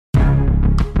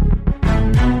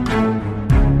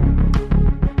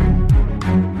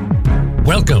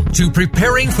to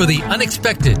Preparing for the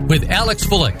Unexpected with Alex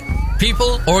Fullick.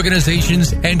 People,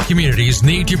 organizations, and communities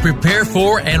need to prepare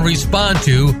for and respond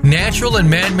to natural and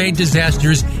man-made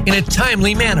disasters in a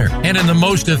timely manner and in the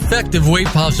most effective way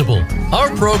possible.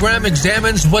 Our program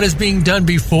examines what is being done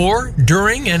before,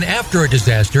 during, and after a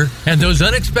disaster and those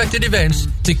unexpected events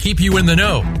to keep you in the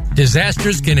know.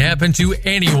 Disasters can happen to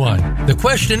anyone. The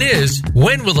question is,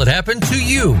 when will it happen to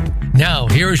you? Now,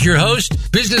 here is your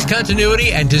host, business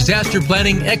continuity and disaster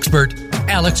planning expert,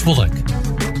 Alex Fullick.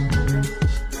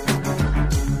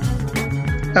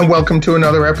 And welcome to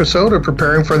another episode of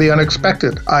Preparing for the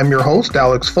Unexpected. I'm your host,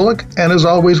 Alex Fullick, and as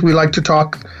always, we like to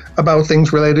talk about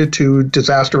things related to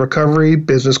disaster recovery,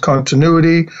 business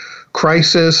continuity,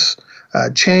 crisis,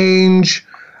 change,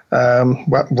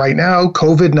 right now,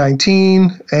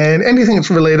 COVID-19, and anything that's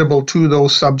relatable to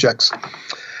those subjects.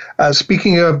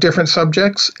 Speaking of different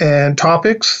subjects and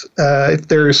topics, if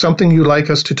there is something you'd like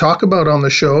us to talk about on the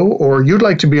show or you'd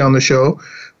like to be on the show,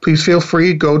 please feel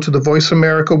free to go to the Voice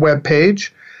America webpage.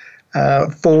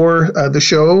 For the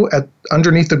show,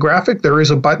 underneath the graphic, there is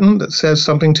a button that says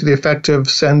something to the effect of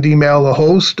send email a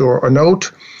host or a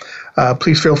note.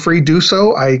 Please feel free to do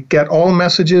so. I get all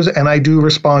messages and I do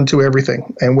respond to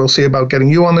everything. And we'll see about getting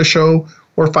you on the show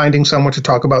or finding someone to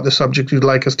talk about the subject you'd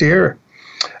like us to hear.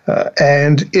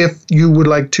 And if you would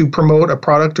like to promote a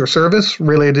product or service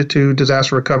related to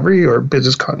disaster recovery or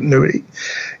business continuity,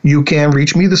 you can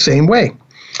reach me the same way.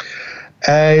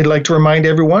 I'd like to remind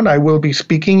everyone I will be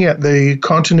speaking at the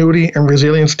Continuity and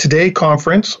Resilience Today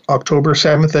conference, October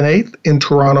 7th and 8th in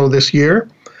Toronto this year.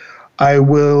 I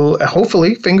will,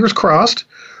 hopefully, fingers crossed,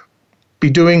 be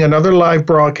doing another live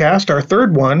broadcast, our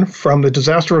third one, from the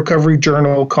Disaster Recovery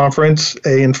Journal conference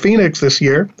in Phoenix this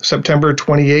year, September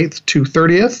 28th to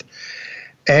 30th.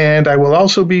 And I will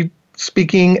also be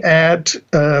speaking at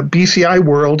BCI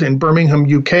World in Birmingham,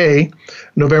 UK,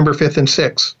 November 5th and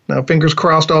 6th. Now, fingers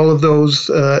crossed all of those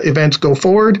events go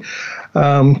forward,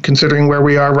 considering where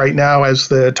we are right now as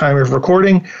the time of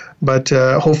recording. But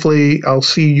hopefully I'll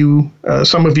see you,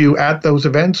 some of you at those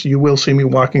events. You will see me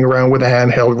walking around with a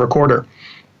handheld recorder.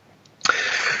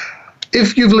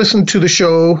 If you've listened to the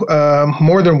show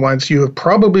more than once, you have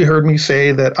probably heard me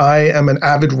say that I am an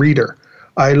avid reader.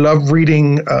 I love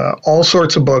reading all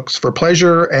sorts of books for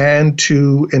pleasure and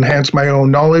to enhance my own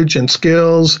knowledge and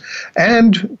skills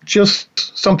and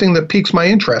just something that piques my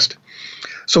interest.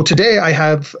 So today I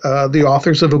have the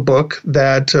authors of a book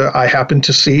that I happened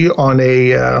to see on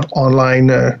a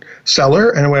online seller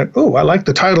and I went, oh, I like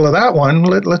the title of that one.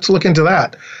 Let's look into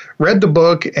that. Read the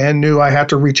book and knew I had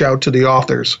to reach out to the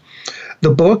authors.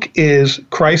 The book is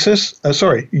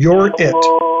You're It.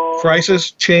 Crisis,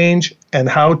 Change, and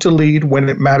How to Lead When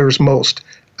It Matters Most.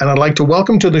 And I'd like to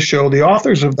welcome to the show the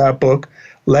authors of that book,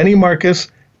 Lenny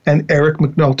Marcus and Eric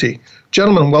McNulty.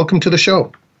 Gentlemen, welcome to the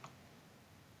show.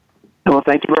 Well,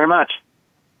 thank you very much.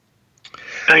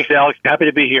 Thanks, Alex. Happy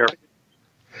to be here.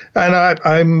 And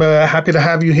I'm happy to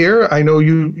have you here. I know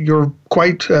you're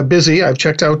quite busy. I've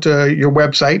checked out your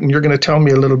website, and you're going to tell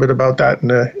me a little bit about that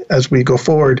as we go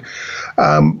forward.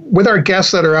 With our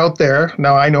guests that are out there,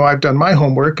 now I know I've done my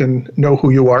homework and know who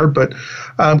you are, but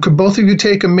could both of you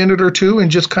take a minute or two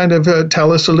and just kind of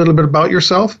tell us a little bit about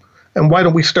yourself? And why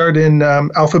don't we start in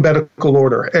alphabetical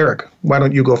order? Eric, why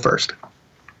don't you go first?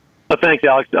 Thanks,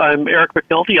 Alex. I'm Eric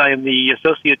McNulty. I am the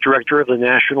Associate Director of the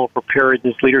National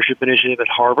Preparedness Leadership Initiative at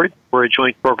Harvard. We're a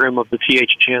joint program of the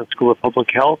T.H. Chan School of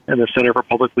Public Health and the Center for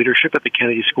Public Leadership at the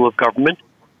Kennedy School of Government.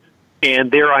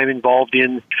 And there I'm involved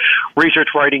in research,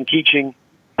 writing, teaching,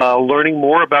 learning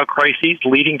more about crises,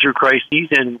 leading through crises,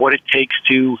 and what it takes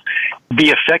to be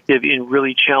effective in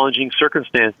really challenging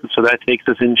circumstances. So that takes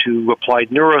us into applied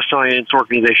neuroscience,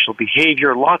 organizational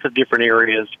behavior, lots of different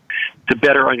areas to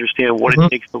better understand what it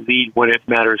takes to lead when it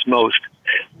matters most.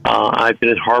 I've been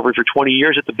at Harvard for 20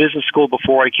 years at the business school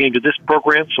before I came to this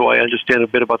program, so I understand a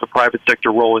bit about the private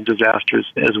sector role in disasters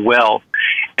as well.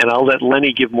 And I'll let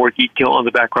Lenny give more detail on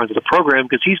the background of the program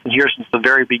because he's been here since the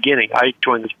very beginning. I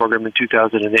joined this program in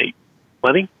 2008.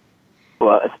 Lenny?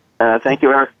 Well, thank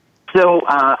you, Eric. So,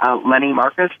 Lenny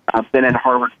Marcus, I've been at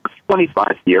Harvard for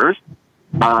 25 years,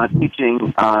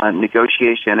 teaching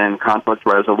negotiation and conflict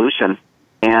resolution.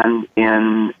 And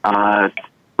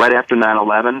right after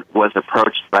 9/11, was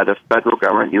approached by the federal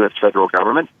government, U.S. federal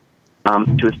government,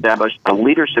 to establish a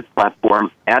leadership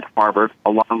platform at Harvard,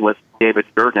 along with David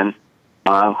Gergen,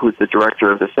 who's the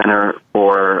director of the Center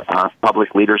for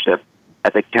Public Leadership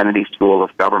at the Kennedy School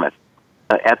of Government.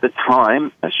 At the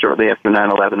time, shortly after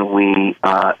 9/11, we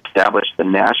established the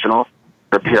National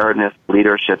Preparedness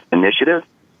Leadership Initiative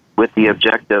with the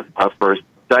objective of first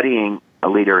studying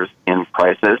leaders in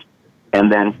crisis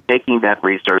and then taking that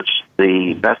research,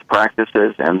 the best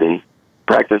practices and the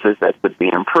practices that could be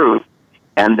improved,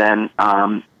 and then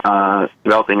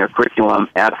developing a curriculum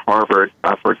at Harvard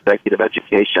for executive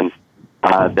education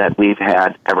that we've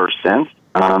had ever since.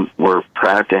 We're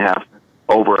proud to have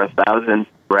over 1,000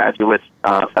 graduates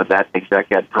of that exec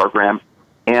ed program,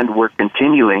 and we're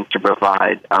continuing to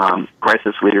provide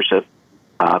crisis leadership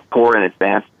core and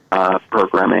advanced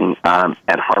programming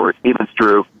at Harvard, even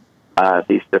through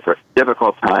these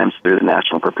difficult times through the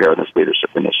National Preparedness Leadership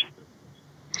Initiative.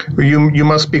 You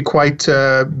must be quite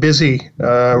busy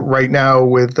right now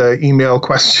with email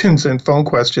questions and phone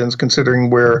questions, considering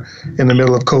we're in the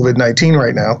middle of COVID-19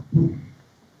 right now.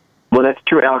 Well, that's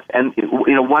true, Alex. And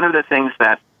one of the things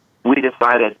that we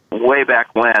decided way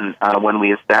back when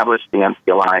we established the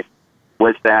MPLI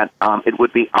was that it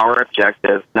would be our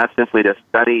objective not simply to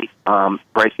study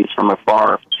crises from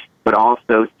afar, but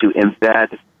also to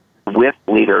embed with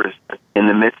leaders in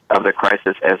the midst of the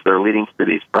crisis as they're leading through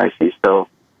these crises. So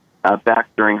back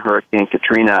during Hurricane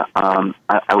Katrina,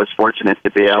 I was fortunate to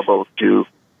be able to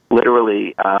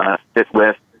literally sit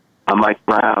with Mike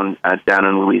Brown down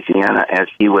in Louisiana as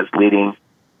he was leading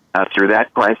through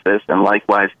that crisis. And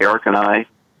likewise, Eric and I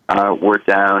were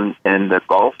down in the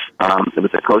Gulf. It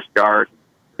was the Coast Guard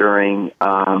during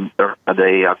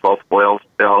the Gulf oil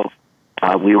spill.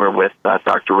 We were with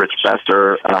Dr. Rich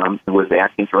Besser, who was the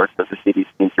acting director of the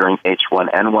CDC during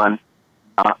H1N1.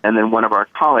 And then one of our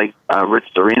colleagues, Rich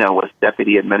Serino, was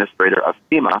deputy administrator of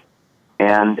FEMA.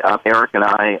 And Eric and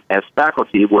I, as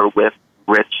faculty, were with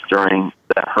Rich during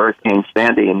the Hurricane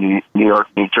Sandy in New York,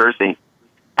 New Jersey.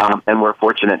 And we're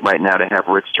fortunate right now to have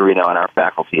Rich Serino on our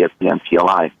faculty at the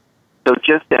MPLI. So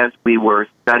just as we were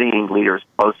studying leaders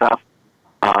close up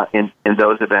in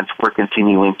those events, we're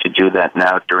continuing to do that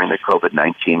now during the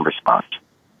COVID-19 response.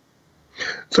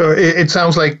 So it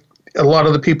sounds like a lot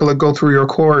of the people that go through your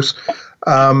course,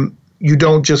 you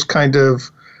don't just kind of,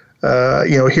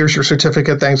 here's your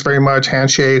certificate, thanks very much,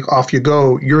 handshake, off you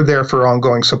go. You're there for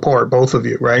ongoing support, both of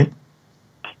you, right?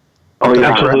 Oh,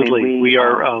 yeah. Absolutely. I mean, we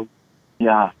are...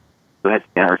 yeah. Go ahead,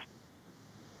 Eric.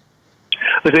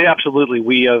 Absolutely.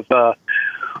 We have...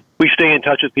 we stay in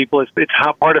touch with people. It's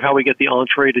part of how we get the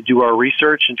entree to do our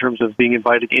research in terms of being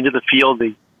invited into the field.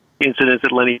 The incidents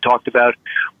that Lenny talked about,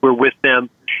 we're with them,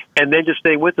 and then just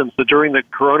staying with them. So during the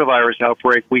coronavirus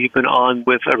outbreak, we've been on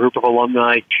with a group of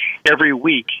alumni every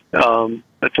week.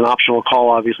 That's an optional call,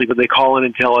 obviously, but they call in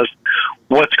and tell us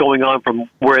what's going on from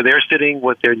where they're sitting,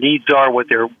 what their needs are, what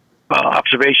their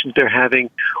observations they're having,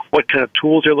 what kind of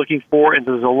tools they're looking for, and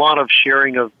there's a lot of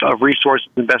sharing of resources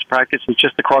and best practices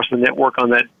just across the network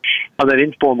on that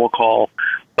informal call.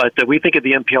 But we think of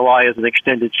the MPLI as an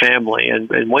extended family,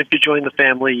 and once you join the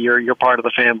family, you're part of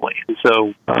the family. And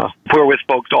so we're with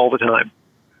folks all the time.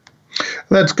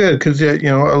 That's good because a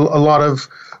lot of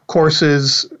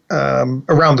courses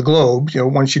around the globe,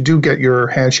 once you do get your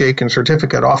handshake and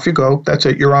certificate, off you go. That's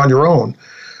it. You're on your own.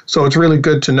 So it's really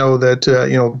good to know that,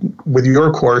 with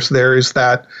your course, there is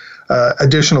that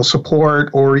additional support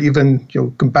or even,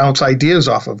 can bounce ideas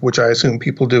off of, which I assume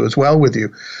people do as well with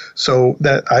you. So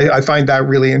that I find that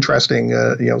really interesting,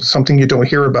 something you don't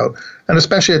hear about. And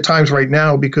especially at times right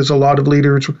now, because a lot of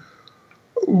leaders,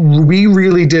 we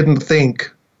really didn't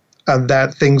think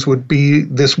that things would be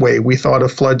this way. We thought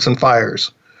of floods and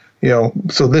fires,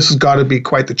 so this has got to be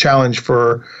quite the challenge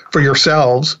for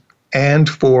yourselves and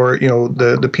for,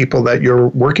 the people that you're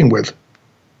working with.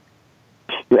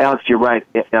 Alex, you're right.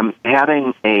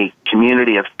 Having a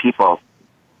community of people,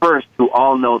 first, who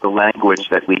all know the language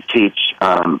that we teach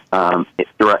through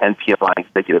our NPLI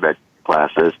executive ed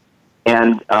classes,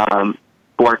 and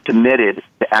who are committed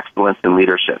to excellence in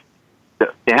leadership.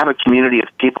 To have a community of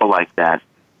people like that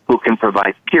who can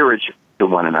provide peerage to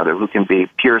one another, who can be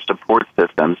peer support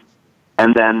systems,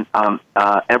 and then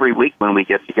every week when we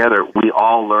get together, we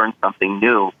all learn something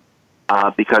new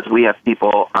because we have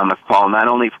people on the call not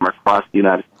only from across the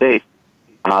United States,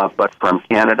 but from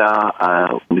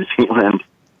Canada, New Zealand,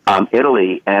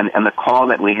 Italy. And the call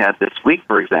that we had this week,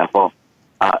 for example,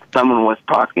 someone was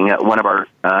talking, one of our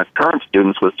current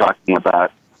students was talking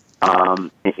about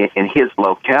in his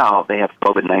locale, they have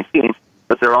COVID-19,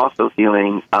 but they're also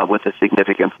dealing with a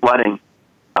significant flooding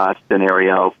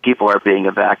scenario. People are being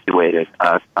evacuated,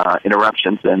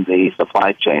 interruptions in the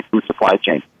food supply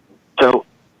chain. So,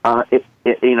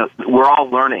 we're all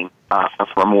learning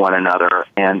from one another,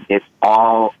 and it's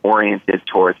all oriented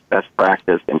towards best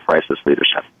practice in crisis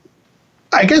leadership.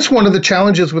 I guess one of the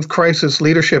challenges with crisis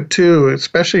leadership, too,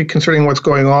 especially considering what's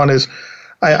going on, is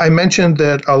I mentioned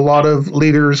that a lot of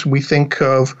leaders, we think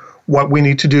of what we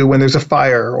need to do when there's a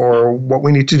fire or what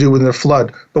we need to do when there's a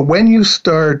flood. But when you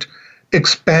start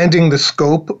expanding the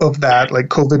scope of that, like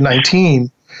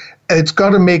COVID-19, it's got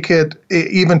to make it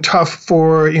even tough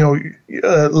for,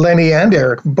 Lenny and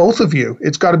Eric, both of you.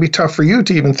 It's got to be tough for you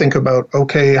to even think about,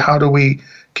 okay, how do we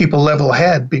keep a level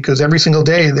head? Because every single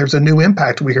day there's a new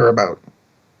impact we hear about.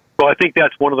 Well, I think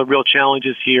that's one of the real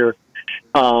challenges here,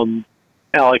 Alex,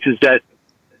 is that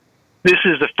this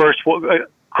is the first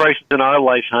crisis in our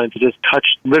lifetimes that has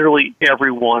touched literally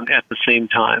everyone at the same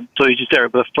time. So you just there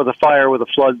for the fire, with the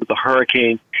flood, with the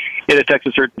hurricane, it affects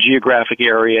a certain geographic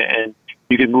area, and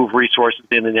you can move resources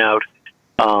in and out.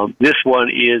 This one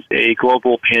is a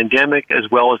global pandemic as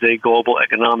well as a global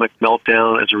economic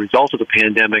meltdown as a result of the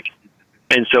pandemic.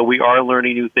 And so we are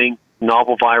learning new things,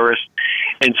 novel virus.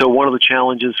 And so one of the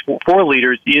challenges for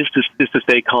leaders is to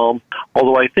stay calm,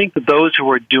 although I think that those who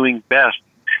are doing best,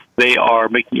 they are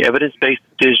making evidence-based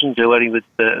decisions. They're letting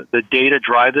the data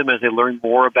drive them as they learn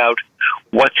more about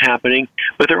what's happening.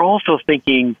 But they're also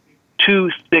thinking 2,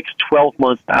 6, 12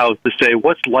 months out to say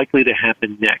what's likely to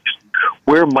happen next.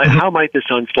 How might this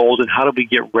unfold, and how do we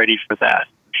get ready for that?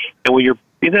 And when you're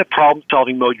in that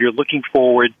problem-solving mode, you're looking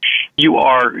forward.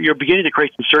 You're beginning to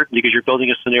create some certainty because you're building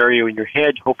a scenario in your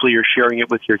head. Hopefully, you're sharing it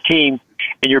with your team,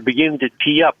 and you're beginning to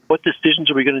tee up what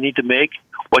decisions are we going to need to make,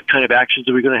 what kind of actions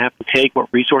are we going to have to take,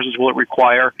 what resources will it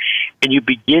require, and you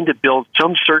begin to build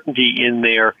some certainty in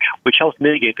there, which helps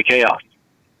mitigate the chaos.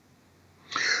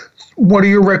 What are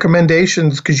your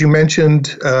recommendations? Because you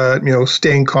mentioned,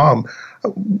 staying calm.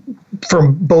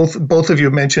 From both of you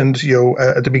mentioned,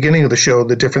 at the beginning of the show,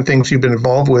 the different things you've been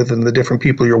involved with and the different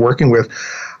people you're working with.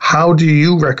 How do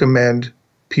you recommend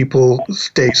people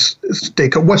stay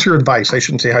calm? What's your advice? I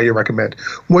shouldn't say how you recommend.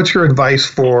 What's your advice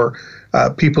for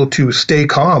people to stay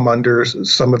calm under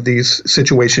some of these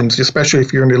situations, especially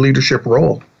if you're in a leadership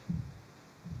role?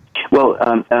 Well,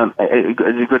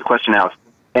 it's a good question, Alex.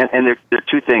 And there are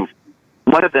two things.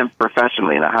 One of them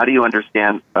professionally. Now, how do you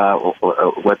understand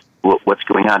what's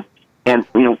going on? And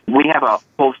we have a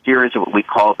whole series of what we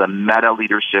call the meta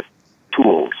leadership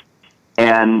tools.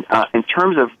 And in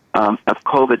terms of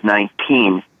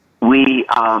COVID-19,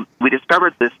 we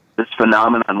discovered this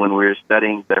phenomenon when we were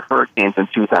studying the hurricanes in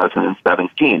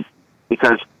 2017.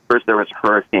 Because first there was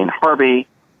Hurricane Harvey,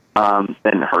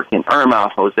 then Hurricane Irma,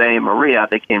 Jose, Maria.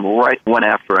 They came right one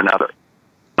after another.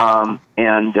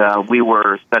 And we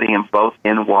were studying both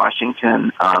in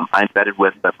Washington. I embedded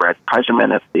with Brad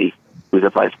Kaiserman, who's the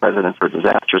Vice President for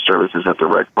Disaster Services at the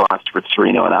Red Cross. Fritz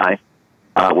Serino and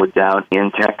I were down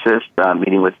in Texas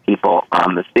meeting with people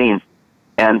on the scene.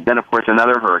 And then, of course,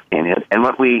 another hurricane hit. And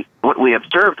what we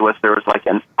observed was there was like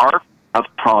an arc of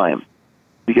time.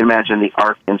 You can imagine the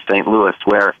arc in St. Louis,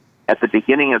 where at the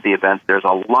beginning of the event, there's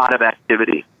a lot of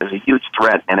activity. There's a huge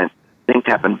threat, and things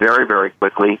happen very, very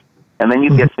quickly. And then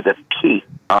you get to the peak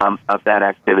of that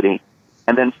activity,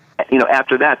 and then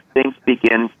after that, things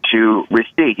begin to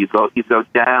recede. You go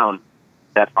down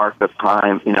that arc of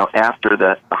time. After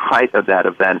the height of that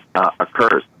event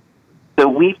occurs. So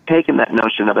we've taken that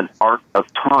notion of an arc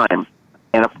of time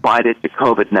and applied it to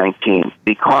COVID-19,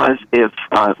 because if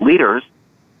leaders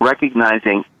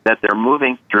recognizing that they're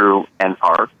moving through an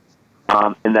arc,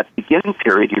 in that beginning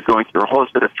period, you're going through a whole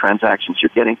set of transactions. You're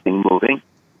getting things moving.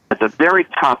 At the very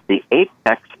top, the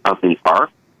apex of the arc,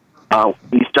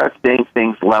 you start seeing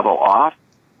things level off,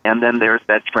 and then there's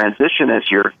that transition as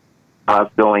you're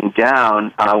going down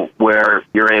where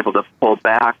you're able to pull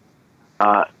back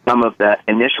some of that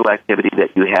initial activity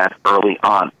that you had early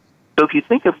on. So if you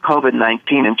think of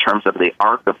COVID-19 in terms of the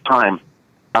arc of time,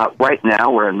 right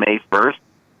now we're in May 1st.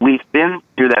 We've been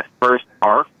through that first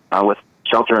arc with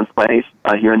shelter in place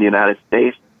here in the United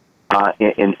States,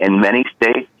 in many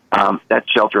states. That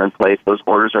shelter in place, those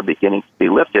orders are beginning to be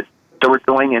lifted. So we're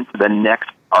going into the next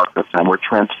arc of time. We're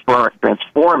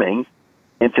transforming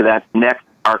into that next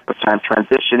arc of time,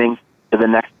 transitioning to the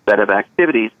next set of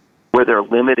activities where there are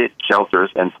limited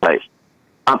shelters in place.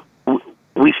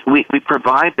 We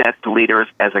provide that to leaders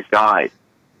as a guide,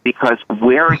 because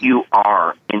where you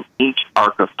are in each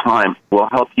arc of time will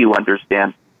help you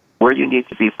understand where you need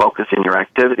to be focusing your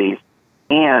activities.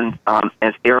 And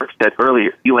as Eric said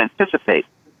earlier, you anticipate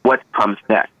what comes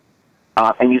next,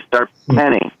 and you start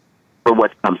planning for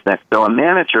what comes next. So a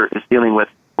manager is dealing with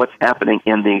what's happening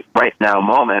in the right now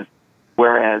moment,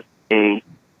 whereas a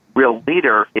real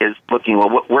leader is looking, well,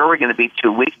 where are we going to be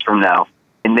 2 weeks from now,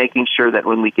 and making sure that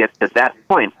when we get to that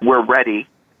point, we're ready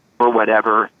for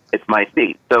whatever it might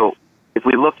be. So if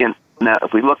we look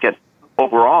at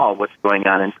overall what's going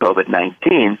on in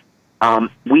COVID-19,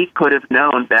 we could have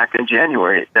known back in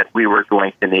January that we were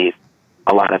going to need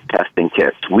a lot of testing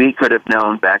kits. We could have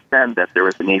known back then that there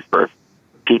was a need for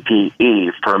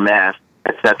PPE, for masks,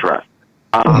 etc.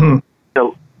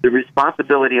 So the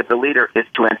responsibility of the leader is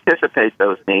to anticipate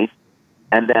those needs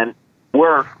and then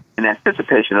work in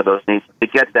anticipation of those needs to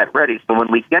get that ready. So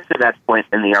when we get to that point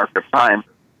in the arc of time,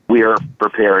 we are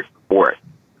prepared for it.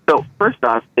 So first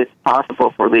off, it's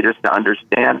possible for leaders to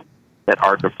understand that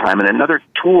arc of time. And another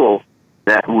tool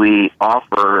that we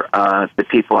offer to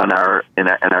people in our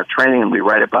training and we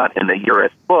write about in the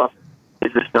URIT book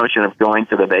is this notion of going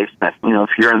to the basement. If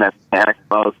you're in that panic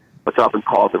mode, what's often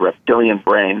called the reptilian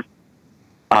brain,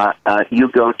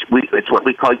 it's what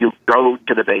we call you go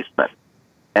to the basement.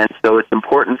 And so it's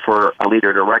important for a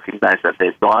leader to recognize that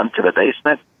they've gone to the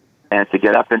basement and to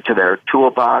get up into their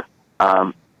toolbox,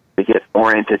 to get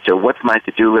oriented to what's my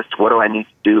to-do list, what do I need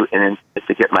to do, and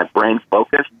to get my brain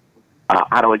focused.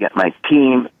 How do I get my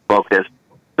team focused?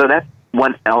 So that's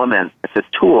one element. It's a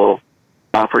tool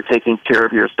for taking care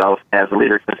of yourself as a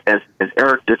leader. Because as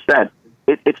Eric just said,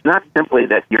 it's not simply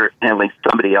that you're handling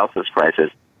somebody else's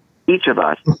crisis. Each of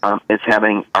us is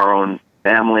having our own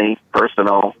family,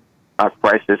 personal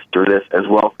crisis through this, as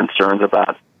well concerns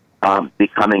about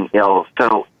becoming ill.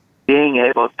 So being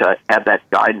able to have that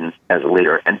guidance as a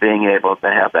leader and being able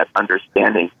to have that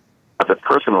understanding of the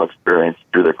personal experience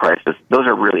through the crisis, those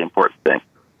are really important things.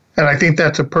 And I think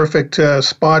that's a perfect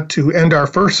spot to end our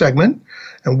first segment.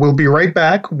 And we'll be right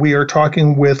back. We are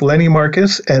talking with Lenny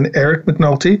Marcus and Eric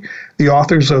McNulty, the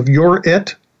authors of You're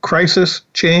It, Crisis,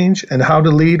 Change, and How to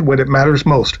Lead When It Matters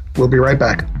Most. We'll be right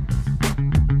back.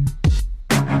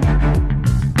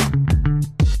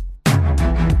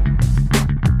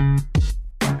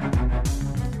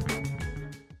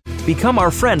 Become our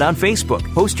friend on Facebook.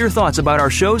 Post your thoughts about our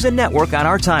shows and network on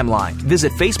our timeline.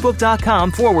 Visit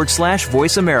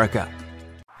Facebook.com/Voice America.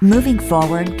 Moving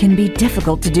forward can be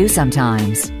difficult to do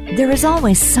sometimes. There is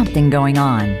always something going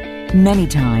on. Many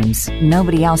times,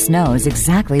 nobody else knows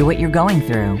exactly what you're going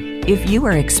through. If you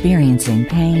are experiencing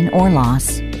pain or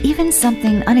loss, even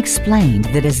something unexplained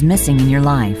that is missing in your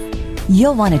life,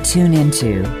 you'll want to tune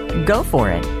into Go For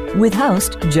It with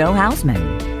host Joe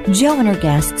Hausman. Joe and her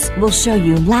guests will show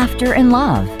you laughter and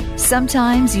love.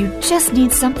 Sometimes you just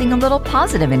need something a little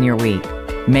positive in your week.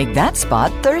 Make that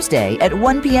spot Thursday at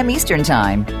 1 p.m. Eastern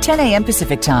Time, 10 a.m.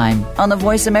 Pacific Time on the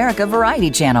Voice America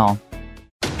Variety Channel.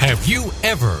 Have you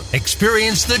ever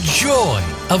experienced the joy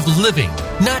of living?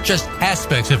 Not just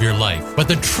aspects of your life, but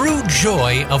the true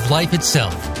joy of life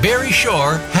itself. Barry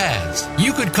Shore has.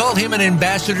 You could call him an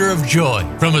ambassador of joy.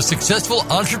 From a successful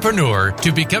entrepreneur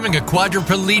to becoming a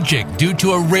quadriplegic due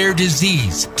to a rare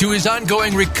disease, to his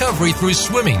ongoing recovery through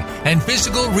swimming and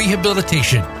physical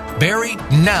rehabilitation, Barry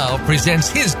now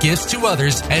presents his gifts to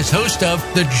others as host of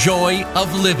The Joy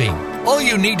of Living. All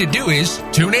you need to do is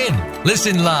tune in.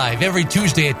 Listen live every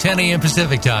Tuesday at 10 a.m.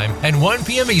 Pacific Time and 1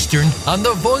 p.m. Eastern on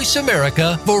the Voice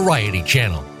America Variety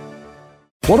Channel.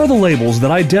 What are the labels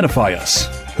that identify us?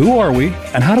 Who are we,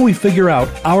 and how do we figure out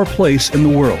our place in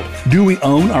the world? Do we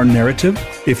own our narrative?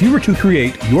 If you were to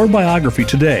create your biography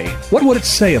today, what would it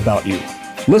say about you?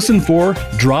 Listen for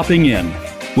Dropping In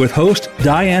with host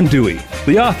Diane Dewey,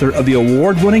 the author of the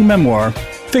award-winning memoir,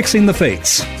 Fixing the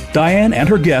Fates. Diane and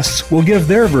her guests will give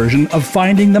their version of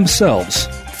finding themselves.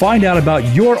 Find out about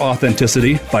your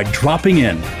authenticity by dropping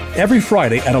in every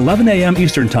Friday at 11 a.m.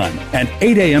 Eastern Time and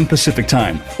 8 a.m. Pacific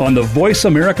Time on the Voice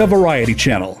America Variety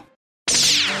Channel.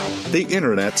 The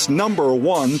Internet's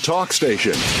 #1 talk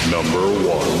station.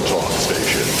 #1 talk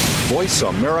station.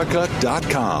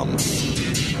 VoiceAmerica.com.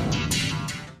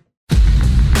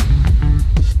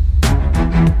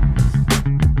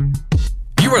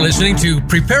 You are listening to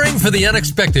Preparing for the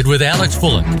Unexpected with Alex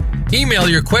Fullick. Email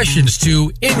your questions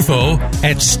to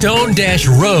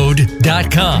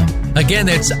info@stone-road.com. Again,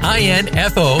 that's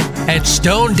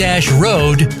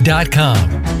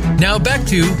info@stone-road.com. Now back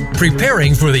to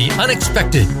Preparing for the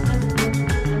Unexpected.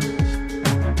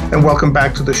 And welcome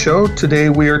back to the show. Today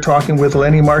we are talking with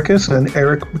Lenny Marcus and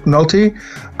Eric McNulty,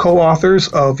 co-authors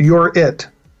of You're It,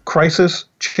 Crisis,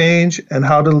 Change, and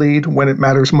How to Lead When It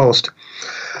Matters Most.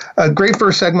 A great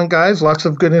first segment, guys. Lots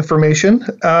of good information.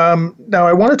 Now,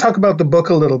 I want to talk about the book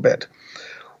a little bit.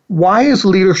 Why is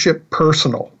leadership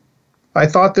personal? I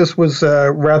thought this was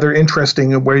rather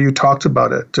interesting where you talked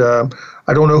about it.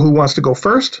 I don't know who wants to go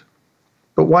first,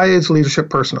 but why is leadership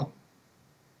personal?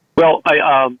 Well,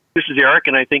 this is Eric,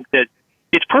 and I think that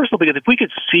it's personal because if we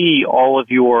could see all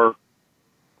of your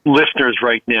listeners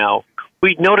right now,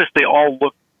 we'd notice they all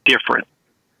look different.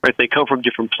 Right, they come from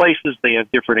different places. They have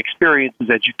different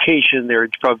experiences, education. They're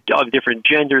of different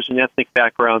genders and ethnic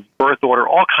backgrounds, birth order,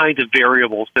 all kinds of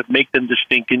variables that make them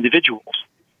distinct individuals.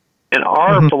 And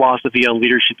our philosophy on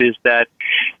leadership is that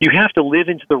you have to live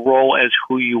into the role as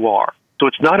who you are. So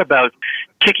it's not about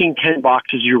ticking 10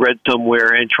 boxes you read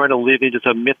somewhere and trying to live into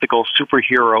some mythical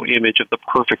superhero image of the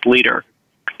perfect leader.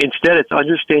 Instead, it's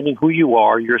understanding who you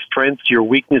are, your strengths, your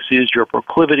weaknesses, your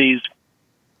proclivities,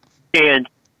 and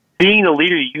being the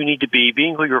leader you need to be,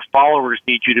 being who your followers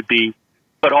need you to be,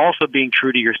 but also being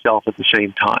true to yourself at the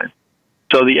same time.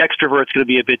 So the extrovert's going to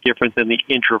be a bit different than the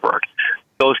introvert.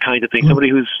 Those kinds of things. Somebody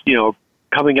who's,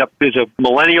 coming up as a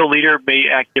millennial leader may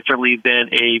act differently than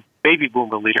a baby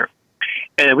boomer leader.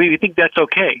 And we think that's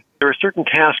okay. There are certain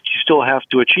tasks you still have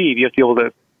to achieve. You have to be able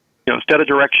to, set a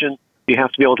direction. You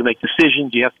have to be able to make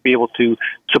decisions. You have to be able to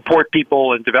support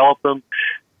people and develop them.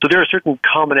 So there are certain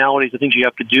commonalities of things you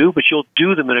have to do, but you'll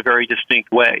do them in a very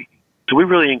distinct way. So we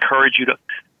really encourage you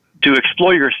to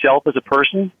explore yourself as a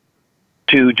person,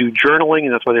 to do journaling,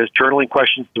 and that's why there's journaling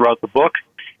questions throughout the book,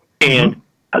 and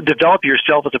develop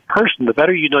yourself as a person. The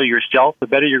better you know yourself, the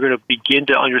better you're going to begin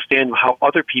to understand how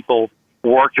other people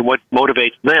work and what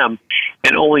motivates them,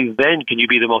 and only then can you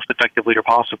be the most effective leader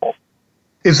possible.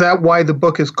 Is that why the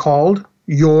book is called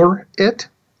You're It?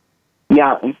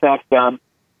 Yeah, in fact, one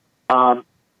of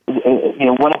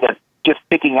the, just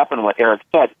picking up on what Eric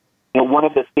said, one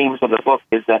of the themes of the book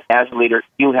is that as a leader,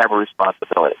 you have a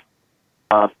responsibility.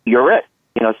 You're it.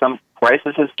 Some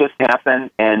crisis has just happened,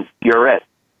 and you're it.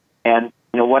 And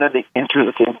one of the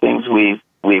interesting things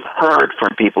we've heard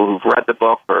from people who've read the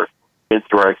book or been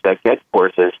through our exec ed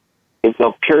courses is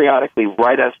they'll periodically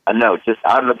write us a note just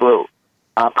out of the blue.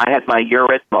 I had my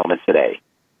you're it moment today,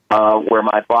 where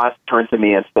my boss turned to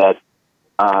me and said,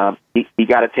 "You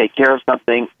got to take care of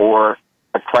something," or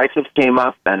a crisis came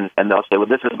up, and they'll say, "Well,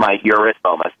 this is my you're it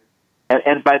moment,"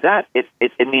 and by that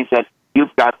it means that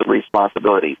you've got the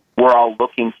responsibility. We're all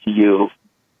looking to you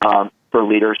for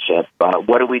leadership.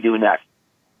 What do we do next?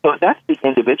 So that's the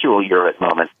individual you're it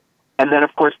moment. And then,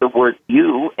 of course, the word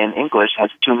you in English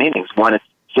has two meanings. One, it's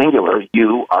singular,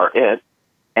 you are it.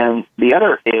 And the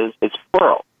other is it's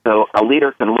plural. So a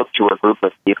leader can look to a group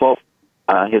of people,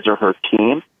 his or her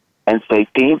team, and say,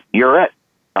 team, you're it.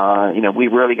 We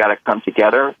really got to come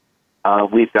together.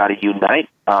 We've got to unite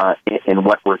in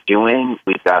what we're doing.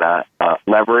 We've got to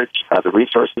leverage the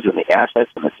resources and the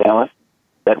assets and the talent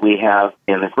that we have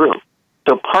in the group.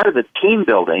 So part of the team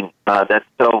building that's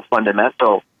so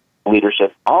fundamental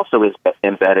leadership also is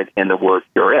embedded in the word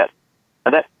you're it.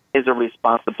 And that is a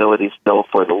responsibility still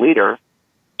for the leader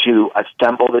to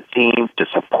assemble the team, to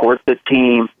support the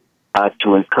team,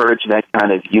 to encourage that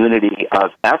kind of unity of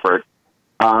effort.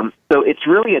 So it's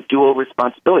really a dual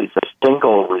responsibility. It's a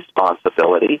single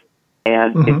responsibility,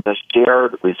 and it's a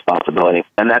shared responsibility.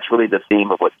 And that's really the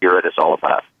theme of what You're It is all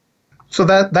about. So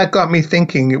that got me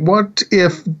thinking, what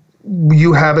if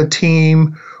you have a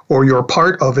team or you're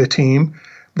part of a team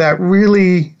that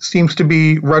really seems to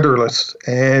be rudderless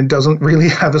and doesn't really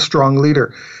have a strong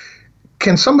leader?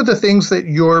 Can some of the things that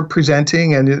you're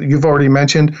presenting, and you've already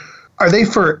mentioned, are they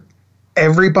for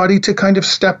everybody to kind of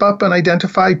step up and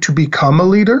identify to become a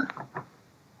leader?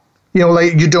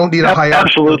 Like you don't need a hierarchy.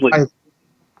 Absolutely.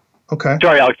 Okay.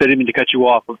 Sorry, Alex, I didn't mean to cut you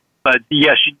off. But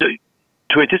yes,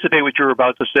 to anticipate what you're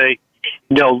about to say,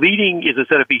 no, leading is a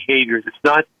set of behaviors. It's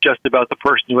not just about the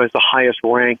person who has the highest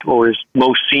rank or is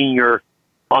most senior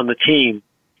on the team.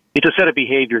 It's a set of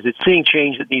behaviors. It's seeing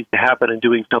change that needs to happen and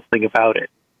doing something about it.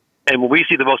 And when we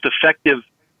see the most effective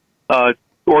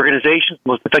organizations, the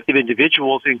most effective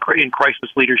individuals in crisis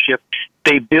leadership,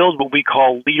 they build what we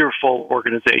call leaderful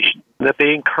organizations, that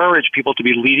they encourage people to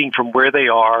be leading from where they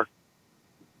are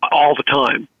all the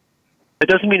time. It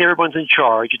doesn't mean everyone's in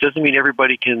charge. It doesn't mean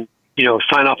everybody can,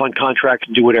 sign off on contracts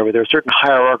and do whatever. There are certain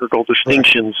hierarchical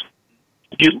distinctions,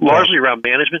 largely around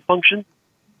management functions.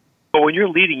 But when you're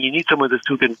leading, you need someone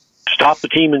who can stop the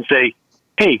team and say,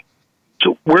 "Hey,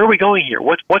 so where are we going here?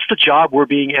 What's the job we're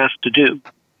being asked to do?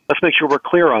 Let's make sure we're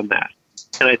clear on that."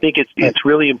 And I think it's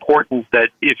really important that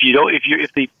if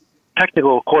the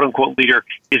technical quote unquote leader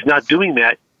is not doing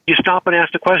that, you stop and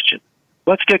ask the question.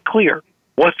 Let's get clear.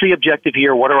 What's the objective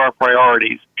here? What are our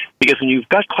priorities? Because when you've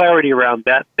got clarity around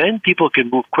that, then people can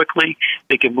move quickly.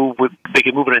 They can move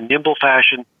in a nimble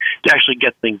fashion to actually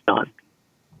get things done.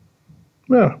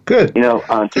 Yeah, good.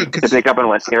 To pick up on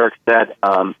what Eric said,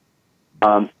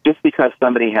 just because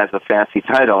somebody has a fancy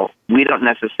title, we don't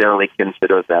necessarily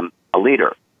consider them a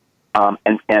leader.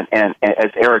 And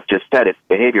as Eric just said, it's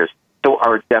behaviors. So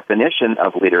our definition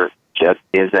of leadership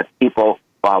is that people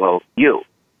follow you.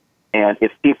 And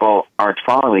if people aren't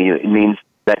following you, it means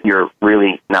that you're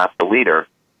really not the leader.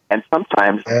 And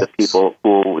sometimes the people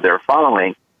who they're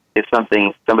following is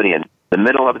somebody in the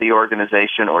middle of the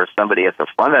organization or somebody at the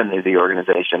front end of the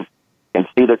organization can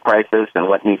see the crisis and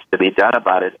what needs to be done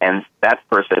about it, and that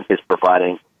person is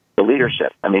providing the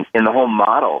leadership. I mean, in the whole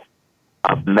model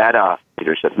meta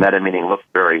leadership. Meta meaning look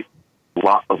very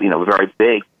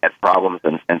big at problems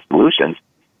and solutions.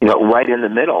 Right in the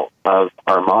middle of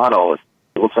our model,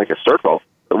 it looks like a circle,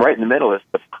 but right in the middle is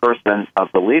the person of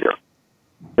the leader.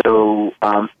 So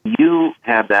you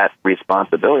have that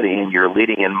responsibility, and you're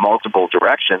leading in multiple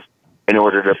directions in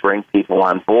order to bring people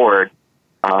on board,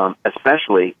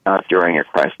 especially during a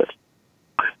crisis.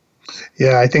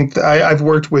 Yeah, I think I've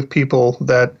worked with people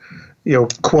that,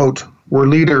 quote, were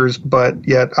leaders, but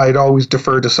yet I'd always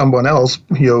defer to someone else,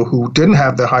 who didn't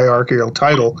have the hierarchical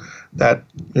title that,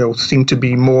 seemed to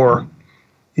be more,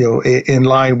 in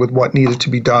line with what needed to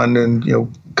be done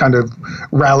and, kind of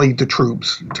rallied the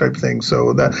troops type thing.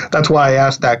 So that's why I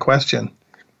asked that question.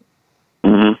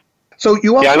 Mm-hmm. So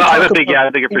you also I'm a big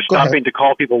advocate for stopping to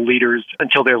call people leaders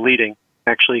until they're leading.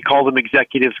 Actually, call them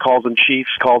executives, call them chiefs,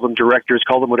 call them directors,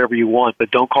 call them whatever you want,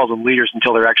 but don't call them leaders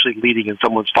until they're actually leading and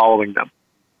someone's following them.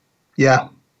 Yeah,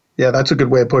 that's a good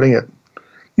way of putting it.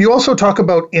 You also talk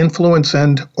about influence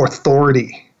and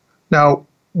authority. Now,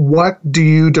 what do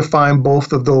you define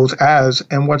both of those as,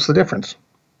 and what's the difference?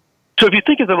 So if you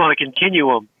think of them on a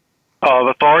continuum of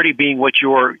authority being what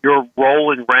your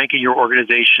role and rank in your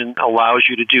organization allows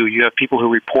you to do. You have people who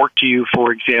report to you,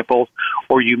 for example,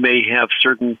 or you may have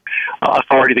certain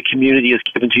authority the community has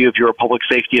given to you if you're a public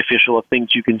safety official of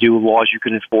things you can do, laws you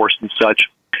can enforce and such.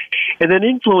 And then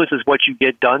influence is what you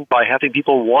get done by having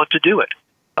people want to do it.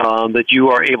 That you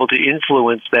are able to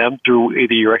influence them through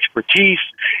either your expertise,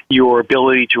 your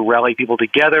ability to rally people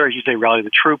together, as you say, rally the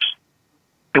troops.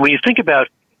 And when you think about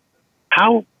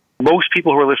how most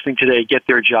people who are listening today get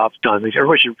their jobs done,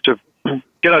 everybody should sort of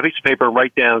get out a piece of paper and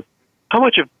write down how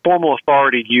much of formal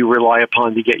authority do you rely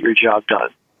upon to get your job done,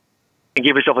 and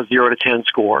give yourself a 0 to 10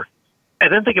 score.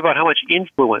 And then think about how much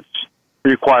influence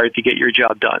is required to get your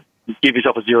job done. Give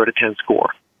yourself a 0 to 10 score.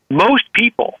 Most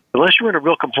people, unless you're in a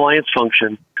real compliance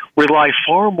function, rely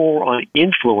far more on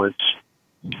influence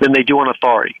than they do on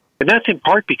authority. And that's in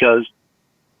part because,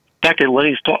 back to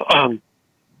Lenny's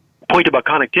point about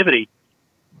connectivity,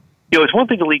 it's one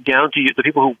thing to lead down to you, the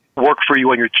people who work for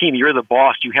you on your team. You're the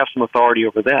boss. You have some authority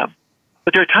over them.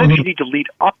 But there are times you need to lead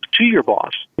up to your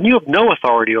boss, and you have no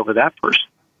authority over that person.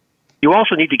 You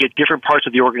also need to get different parts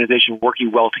of the organization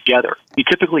working well together. You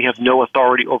typically have no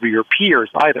authority over your peers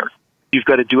either. You've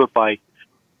got to do it by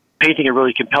painting a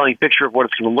really compelling picture of what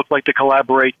it's going to look like to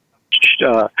collaborate,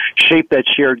 shape that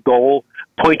shared goal,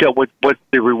 point out what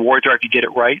the rewards are if you get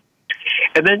it right.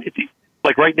 And then,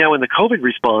 like right now in the COVID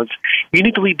response, you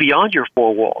need to lead beyond your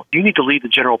four walls. You need to lead the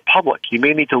general public. You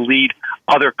may need to lead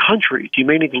other countries. You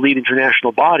may need to lead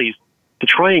international bodies to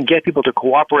try and get people to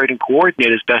cooperate and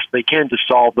coordinate as best they can to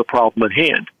solve the problem at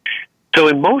hand. So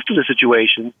in most of the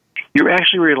situations, you're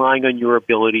actually relying on your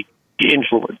ability to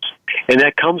influence. And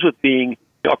that comes with being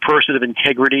a person of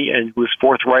integrity and who is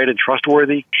forthright and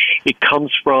trustworthy. It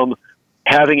comes from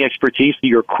having expertise so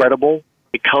you're credible.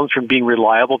 It comes from being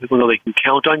reliable. People know they can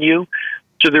count on you.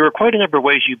 So there are quite a number of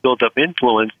ways you build up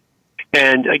influence.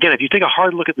 And again, if you take a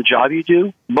hard look at the job you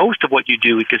do, most of what you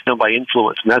do gets done by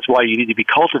influence. And that's why you need to be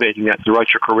cultivating that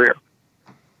throughout your career.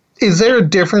 Is there a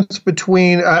difference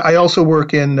between, I also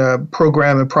work in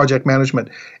program and project management.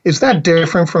 Is that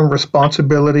different from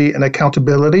responsibility and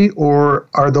accountability, or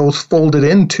are those folded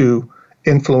into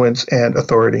influence and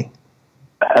authority?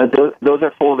 Those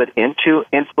are folded into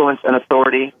influence and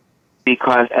authority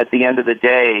because at the end of the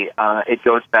day, it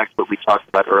goes back to what we talked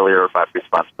about earlier about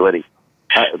responsibility.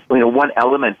 One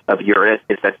element of your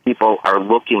is that people are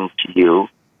looking to you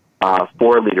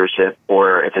for leadership,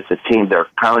 or if it's a team, they're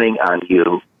counting on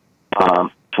you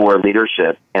for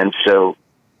leadership. And so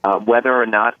whether or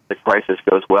not the crisis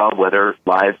goes well, whether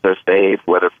lives are saved,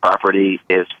 whether property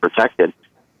is protected,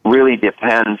 really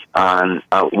depends on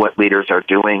what leaders are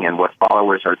doing and what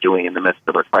followers are doing in the midst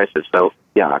of a crisis. So,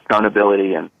 yeah,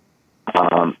 accountability and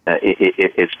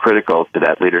it's critical to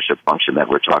that leadership function that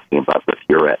we're talking about with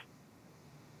URET.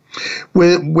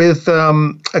 With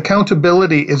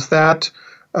accountability, is that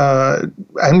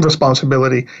and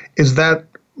responsibility, is that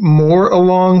more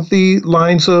along the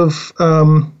lines of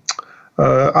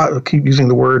I keep using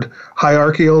the word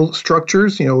hierarchical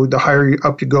structures? The higher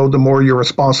up you go, the more you're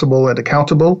responsible and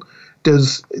accountable.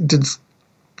 Does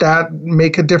that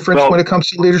make a difference when it comes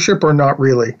to leadership, or not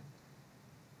really?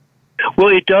 Well,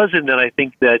 it does, in that I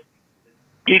think that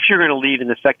if you're going to lead an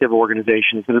effective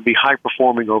organization, it's going to be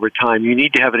high-performing over time, you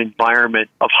need to have an environment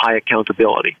of high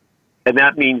accountability. And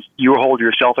that means you hold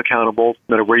yourself accountable,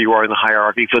 no matter where you are in the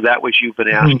hierarchy, for that which you've been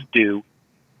asked to do.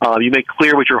 You make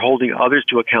clear what you're holding others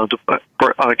to account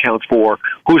for,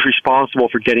 who's responsible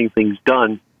for getting things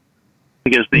done.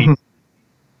 Because the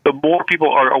more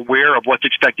people are aware of what's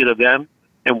expected of them,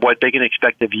 and what they can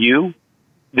expect of you,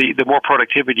 the more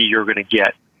productivity you're going to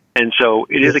get. And so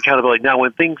it is accountability. Now,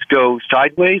 when things go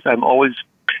sideways, I'm always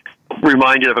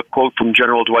reminded of a quote from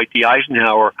General Dwight D.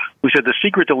 Eisenhower, who said the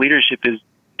secret to leadership is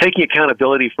taking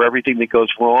accountability for everything that goes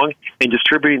wrong and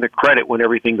distributing the credit when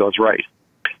everything goes right.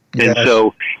 Yes. And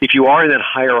so if you are in that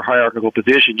higher hierarchical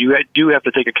position, you do have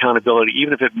to take accountability,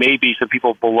 even if it may be some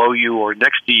people below you or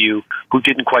next to you who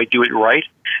didn't quite do it right,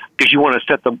 because you want to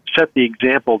set the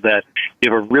example that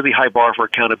you have a really high bar for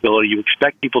accountability. You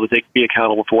expect people to be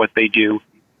accountable for what they do.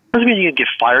 Doesn't mean you can get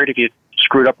fired if you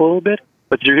screwed up a little bit,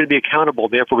 but you're going to be accountable,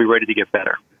 therefore be ready to get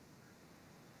better.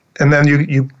 And then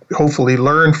you hopefully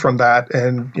learn from that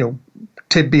and,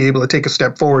 to be able to take a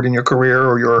step forward in your career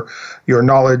or your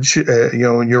knowledge,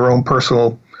 your own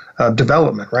personal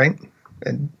development, right?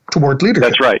 And toward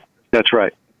leadership. That's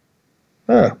right.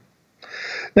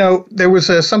 Now, there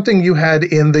was something you had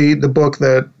in the book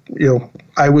that,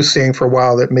 I was saying for a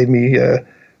while that made me,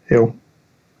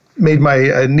 made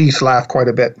my niece laugh quite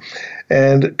a bit.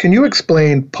 And can you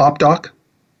explain PopDoc?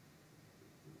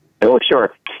 Oh,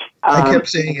 sure. I kept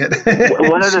saying it.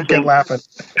 One of the things, laughing.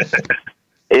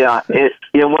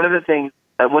 One of the things,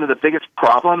 one of the biggest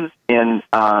problems in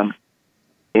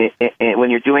when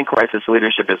you're doing crisis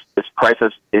leadership is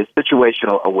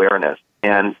situational awareness,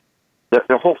 and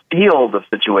the whole field of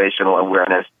situational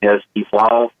awareness has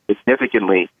evolved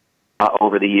significantly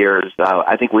over the years.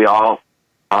 I think we all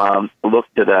look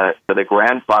to the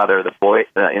grandfather, the Boyd,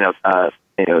 the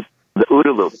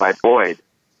OODA loop by Boyd,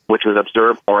 which was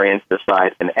observe, orient,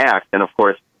 decide, and act. And of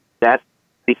course, that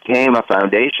became a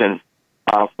foundation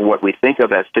for what we think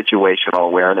of as situational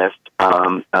awareness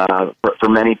for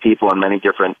many people in many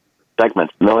different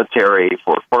segments: military,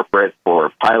 for corporate,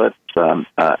 for pilots,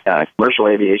 commercial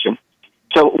aviation.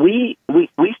 So we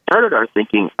started our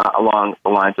thinking along the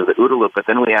lines of the OODA loop, but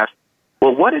then we asked,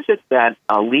 well, what is it that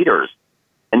leaders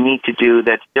need to do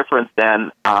that's different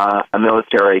than a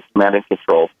military command and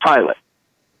control pilot?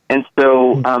 And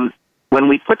so when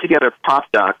we put together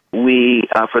PopDoc, we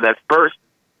for that first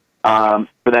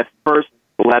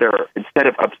letter, instead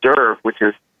of observe, which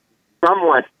is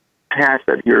somewhat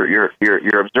passive, you're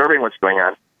observing what's going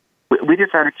on, we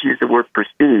decided to use the word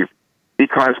perceive,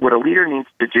 because what a leader needs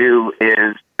to do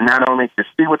is not only to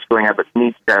see what's going on, but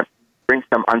needs to bring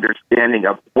some understanding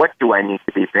of what do I need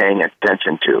to be paying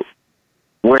attention to,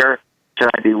 where should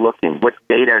I be looking, what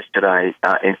data should I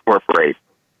incorporate,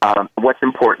 what's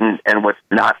important and what's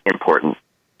not important.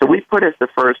 So we put as the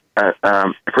first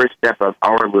step of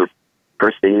our loop,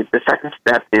 perceive. The second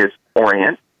step is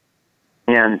orient,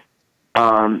 and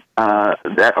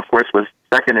that of course was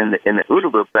second in the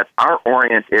OODA loop. But our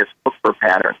orient is look for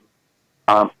patterns.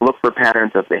 Look for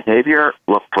patterns of behavior.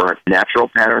 Look for natural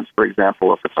patterns. For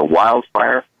example, if it's a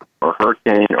wildfire or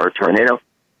hurricane or tornado,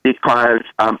 because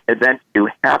events do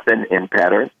happen in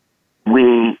patterns.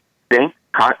 We think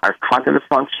our cognitive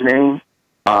functioning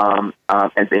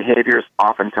and behaviors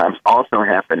oftentimes also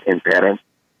happen in patterns.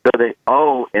 So the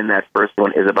O in that first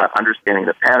one is about understanding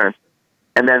the patterns.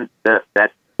 And then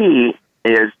that P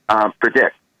is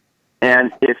predict.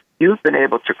 And if you've been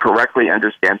able to correctly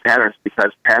understand patterns,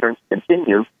 because patterns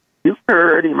continue, you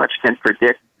pretty much can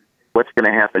predict what's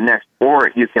going to happen next.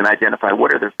 Or you can identify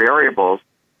what are the variables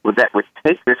that would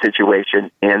take the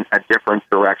situation in a different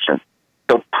direction.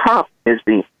 So POP is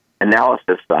the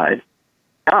analysis side.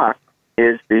 Doc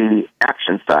is the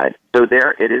action side. So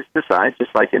there it is decide,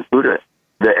 just like in OODA,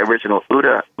 the original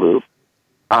OODA loop.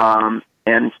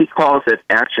 And he calls it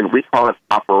action. We call it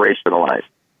operationalize.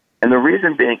 And the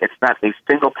reason being, it's not a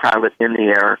single pilot in the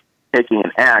air taking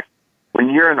an act. When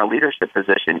you're in a leadership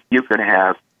position, you could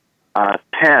have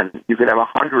 10, you could have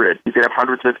 100, you could have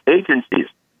hundreds of agencies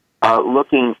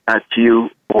looking to you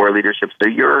for leadership. So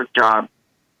your job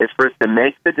is first to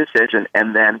make the decision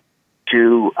and then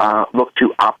to look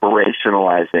to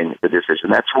operationalizing the decision.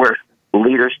 That's where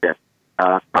leadership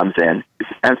comes in.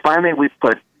 And finally, we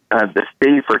put the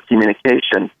C for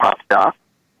communication, PopDoc,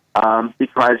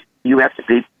 because you have to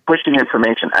be pushing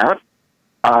information out,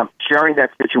 sharing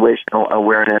that situational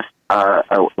awareness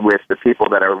with the people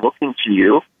that are looking to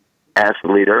you as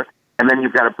the leader, and then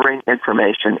you've got to bring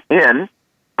information in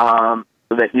so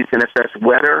that you can assess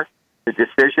whether the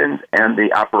decisions and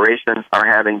the operations are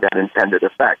having that intended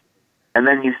effect. And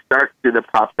then you start through the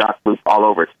PopDoc loop all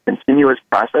over. It's a continuous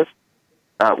process.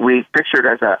 We pictured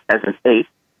as an 8,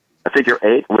 a figure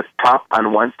 8 with Pop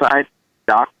on one side,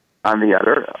 Doc on the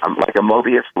other, like a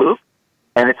Mobius loop,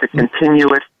 and it's a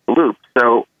continuous loop.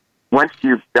 So once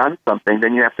you've done something,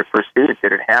 then you have to proceed.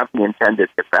 Did it have the intended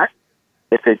effect?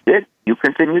 If it did, you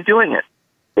continue doing it.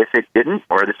 If it didn't,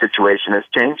 or the situation has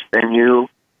changed, then you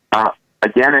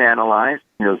again analyze,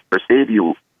 perceive,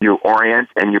 you orient,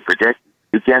 and you predict.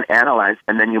 You again analyze,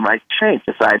 and then you might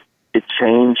decide to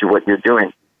change what you're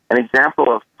doing. An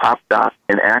example of PopDoc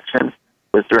in action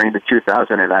was during the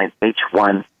 2009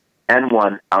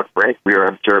 H1N1 outbreak. We were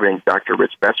observing Dr.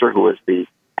 Rich Besser, who was the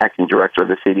acting director of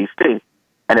the CDC.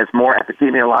 And as more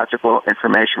epidemiological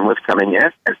information was coming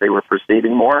in, as they were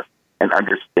perceiving more and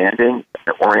understanding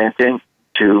and orienting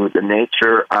to the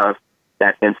nature of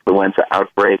that influenza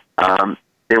outbreak,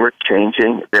 they were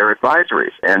changing their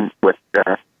advisories. And with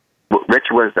Rich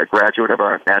was a graduate of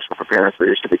our National Preparedness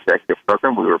Leadership Executive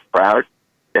Program. We were proud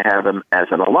to have him as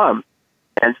an alum.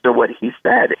 And so what he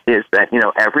said is that,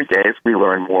 every day as we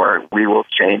learn more, we will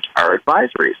change our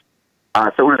advisories.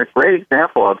 So it was a great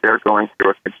example of their going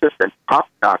through a consistent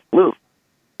PopDoc loop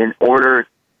in order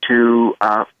to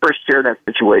first share that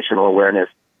situational awareness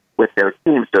with their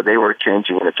team, so they were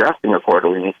changing and adjusting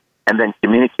accordingly, and then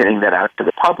communicating that out to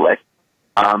the public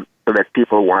so that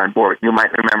people were on board. You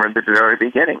might remember at the very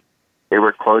beginning, they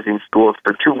were closing schools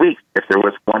for 2 weeks if there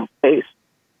was one case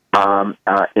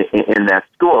in that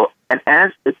school. And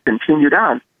as it continued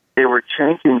on, they were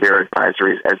changing their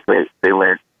advisories as they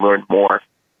learned more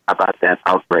about that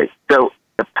outbreak. So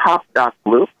the PopDoc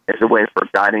loop is a way for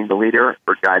guiding the leader,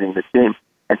 for guiding the team,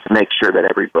 and to make sure that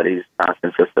everybody's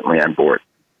consistently on board.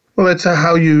 Well, that's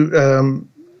how you,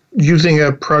 using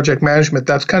a project management,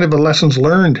 that's kind of a lessons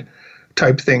learned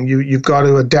type thing. You've got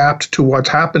to adapt to what's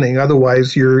happening.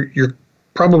 Otherwise, you're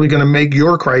probably going to make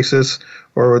your crisis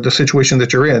or the situation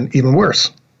that you're in even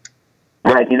worse.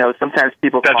 Right. Sometimes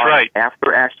people call it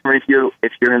after action review.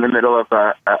 If you're in the middle of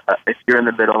a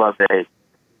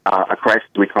crisis,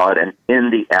 we call it an in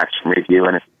the action review,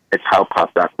 and it's how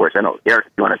PopDoc works. I know, Eric,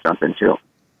 you want to jump in too?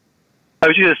 I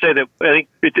was going to say that I think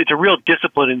it's a real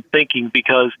discipline in thinking,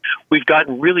 because we've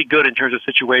gotten really good in terms of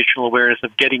situational awareness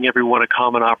of getting everyone a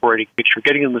common operating picture,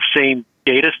 getting them the same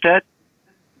data set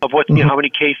of what, how many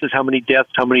cases, how many deaths,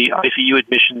 how many ICU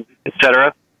admissions, et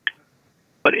cetera.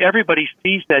 But everybody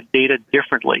sees that data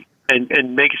differently and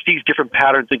sees different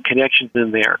patterns and connections in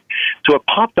there. So what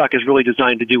PopDoc is really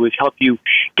designed to do is help you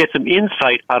get some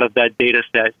insight out of that data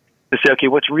set to say, okay,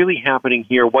 what's really happening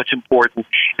here, what's important,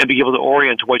 and be able to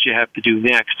orient to what you have to do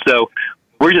next. So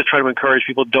we're just trying to encourage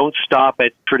people, don't stop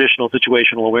at traditional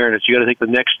situational awareness. You got to take the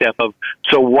next step of,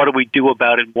 so what do we do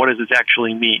about it? What does this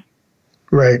actually mean?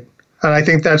 Right. And I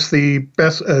think that's the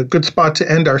best, good spot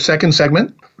to end our second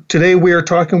segment. Today we are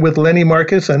talking with Lenny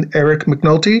Marcus and Eric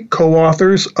McNulty,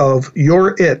 co-authors of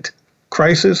You're It,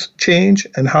 Crisis, Change,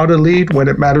 and How to Lead When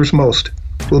It Matters Most.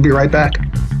 We'll be right back.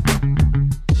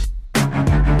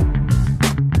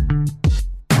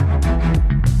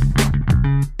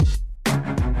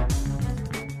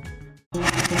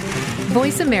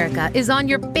 Voice America is on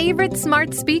your favorite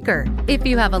smart speaker. If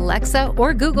you have Alexa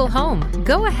or Google Home,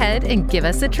 go ahead and give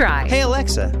us a try. Hey,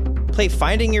 Alexa, play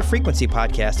Finding Your Frequency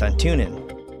podcast on TuneIn.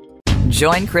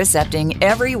 Join Chris Epting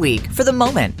every week for The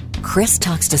Moment. Chris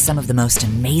talks to some of the most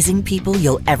amazing people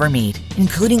you'll ever meet,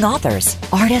 including authors,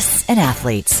 artists, and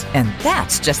athletes. And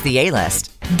that's just the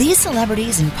A-list. These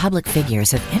celebrities and public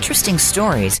figures have interesting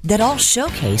stories that all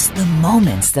showcase the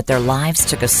moments that their lives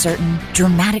took a certain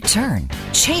dramatic turn,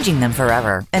 changing them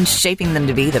forever and shaping them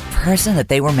to be the person that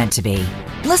they were meant to be.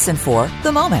 Listen for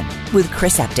The Moment with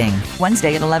Chris Epting,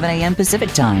 Wednesday at 11 a.m.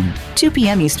 Pacific Time, 2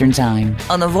 p.m. Eastern Time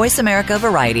on the Voice America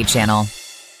Variety Channel.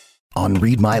 On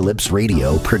Read My Lips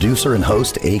Radio, producer and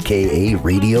host, a.k.a.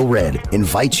 Radio Red,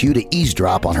 invites you to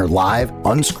eavesdrop on her live,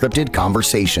 unscripted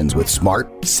conversations with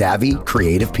smart, savvy,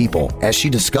 creative people as she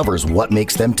discovers what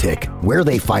makes them tick, where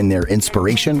they find their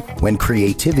inspiration, when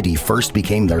creativity first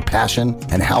became their passion,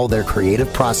 and how their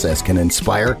creative process can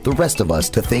inspire the rest of us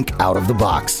to think out of the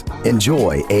box.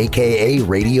 Enjoy a.k.a.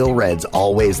 Radio Red's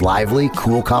always lively,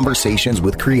 cool conversations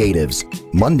with creatives.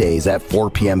 Mondays at 4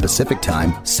 p.m. Pacific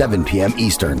Time, 7 p.m.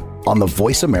 Eastern. On the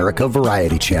Voice America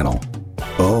Variety Channel.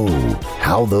 Oh,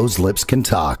 how those lips can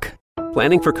talk.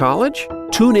 Planning for college?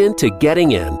 Tune in to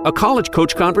Getting In, a college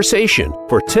coach conversation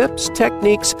for tips,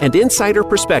 techniques, and insider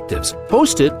perspectives.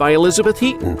 Hosted by Elizabeth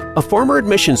Heaton, a former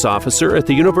admissions officer at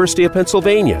the University of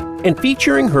Pennsylvania, and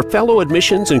featuring her fellow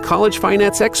admissions and college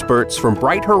finance experts from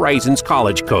Bright Horizons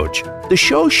College Coach. The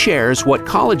show shares what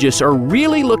colleges are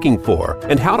really looking for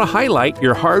and how to highlight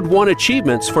your hard-won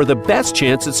achievements for the best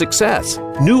chance at success.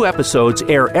 New episodes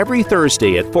air every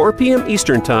Thursday at 4 p.m.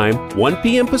 Eastern Time, 1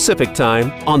 p.m. Pacific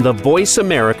Time on the Voice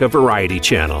America Variety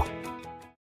Channel.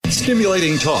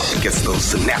 Stimulating talk. It gets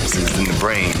those synapses in the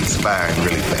brain firing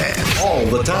really fast. All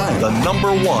the time. The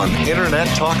 #1 Internet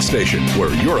talk station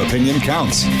where your opinion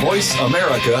counts.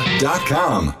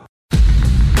 VoiceAmerica.com.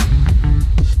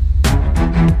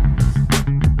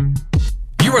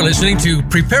 You are listening to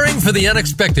Preparing for the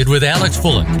Unexpected with Alex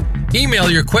Fullick. Email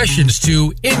your questions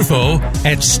to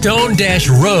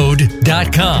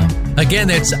info@stone-road.com. Again,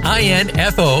 that's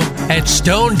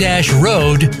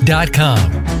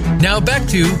info@stone-road.com. Now back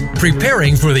to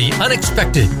Preparing for the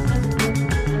Unexpected.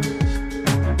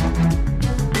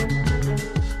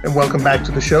 And welcome back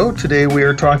to the show. Today we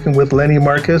are talking with Lenny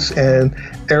Marcus and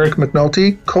Eric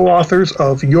McNulty, co-authors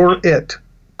of You're It,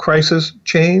 Crisis,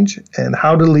 Change, and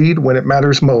How to Lead When It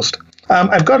Matters Most.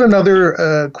 I've got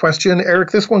another question. Eric,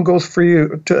 this one goes for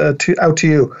you out to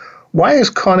you. Why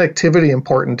is connectivity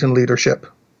important in leadership?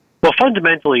 Well,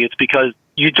 fundamentally, it's because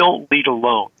you don't lead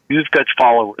alone. You've got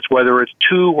followers, whether it's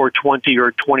 2 or 20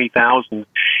 or 20,000.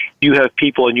 You have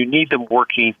people, and you need them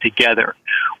working together.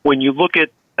 When you look at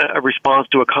a response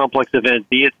to a complex event,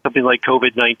 be it something like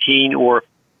COVID-19 or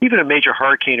even a major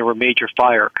hurricane or a major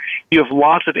fire, you have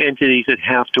lots of entities that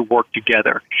have to work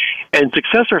together. And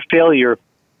success or failure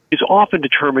is often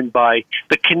determined by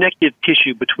the connective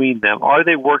tissue between them. Are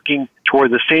they working toward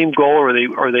the same goal, or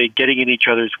are they getting in each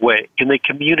other's way? Can they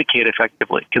communicate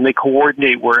effectively? Can they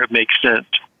coordinate where it makes sense?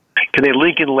 Can they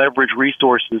link and leverage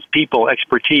resources, people,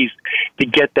 expertise to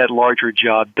get that larger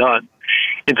job done?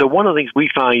 And so one of the things we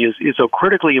find is so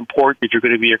critically important if you're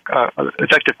going to be an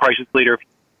effective crisis leader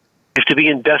is to be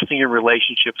investing in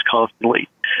relationships constantly,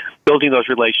 building those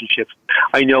relationships.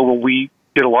 I know when we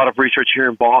did a lot of research here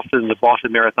in Boston, the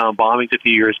Boston Marathon bombings a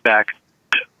few years back,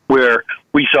 where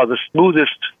we saw the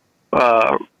smoothest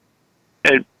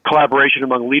collaboration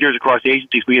among leaders across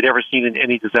agencies we had ever seen in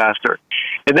any disaster.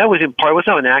 And that was in part, it was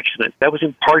not an accident. That was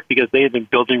in part because they had been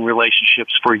building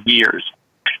relationships for years.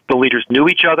 The leaders knew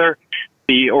each other.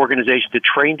 The organizations had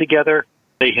trained together.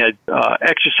 They had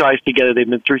exercised together. They've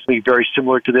been through something very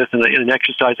similar to this in an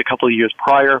exercise a couple of years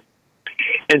prior.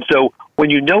 And so when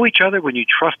you know each other, when you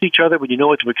trust each other, when you know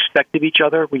what to expect of each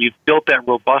other, when you've built that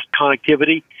robust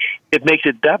connectivity, it makes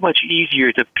it that much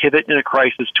easier to pivot in a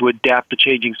crisis to adapt to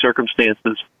changing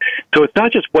circumstances. So it's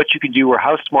not just what you can do or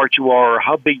how smart you are or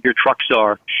how big your trucks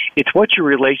are. It's what your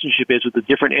relationship is with the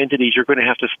different entities you're going to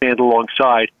have to stand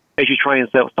alongside as you try and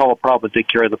solve a problem and take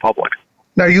care of the public.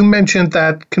 Now, you mentioned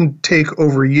that can take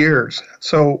over years.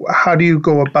 So how do you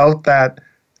go about that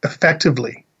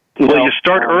effectively? Well, you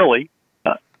start early.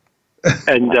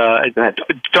 And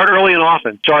start early and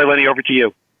often. Sorry, Lenny, over to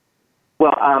you.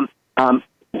 Well,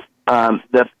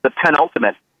 the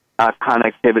penultimate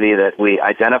connectivity that we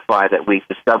identified, that we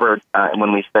discovered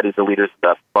when we studied the leaders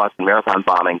of the Boston Marathon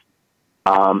bombing,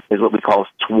 is what we call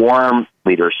swarm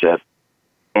leadership.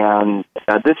 And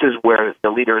this is where the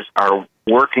leaders are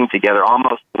working together,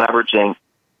 almost leveraging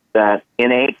that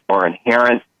innate or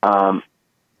inherent a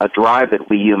drive that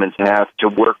we humans have to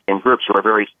work in groups. We're a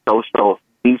very social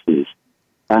species.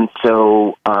 And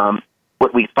so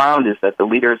what we found is that the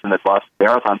leaders in the Boston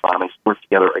Marathon bombings worked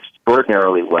together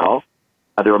extraordinarily well.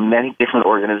 There were many different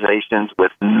organizations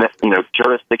with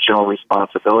jurisdictional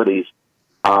responsibilities,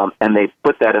 and they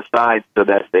put that aside so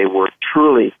that they were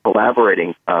truly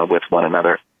collaborating with one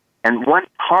another. And one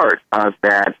part of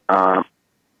that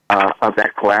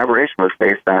collaboration was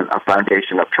based on a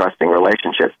foundation of trusting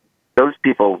relationships. Those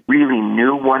people really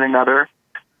knew one another.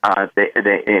 They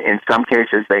in some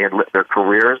cases, they had lived their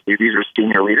careers. These are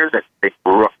senior leaders that they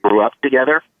grew up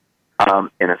together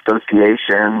in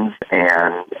associations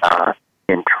and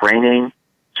in training,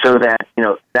 so that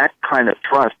that kind of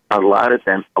trust allowed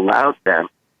them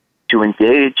to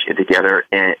engage together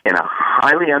in a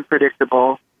highly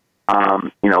unpredictable,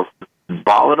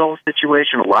 volatile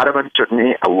situation. A lot of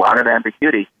uncertainty, a lot of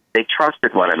ambiguity. They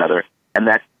trusted one another, and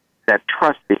that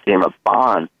trust became a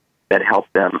bond that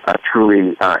helped them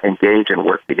truly engage and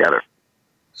work together.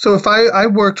 So if I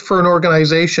worked for an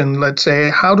organization, let's say,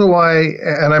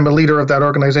 and I'm a leader of that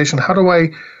organization,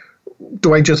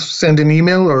 do I just send an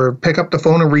email or pick up the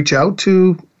phone and reach out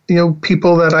to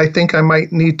people that I think I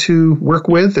might need to work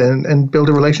with and build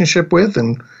a relationship with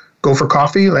and go for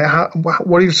coffee?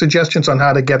 What are your suggestions on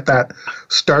how to get that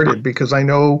started? Because I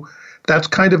know that's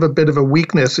kind of a bit of a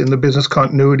weakness in the business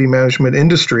continuity management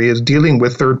industry, is dealing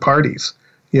with third parties,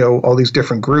 all these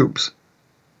different groups.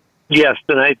 Yes,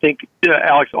 and I think,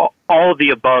 Alex, all of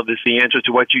the above is the answer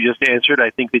to what you just answered.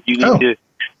 I think that you need to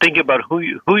think about who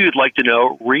you'd like to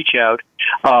know, reach out.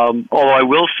 Although I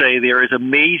will say there is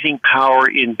amazing power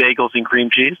in bagels and cream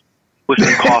cheese with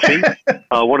some coffee.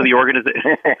 One of the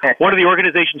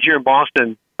organizations here in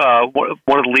Boston, one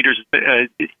of the leaders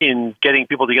in getting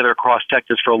people together across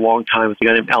Texas for a long time is a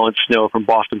guy named Alan Snow from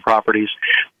Boston Properties,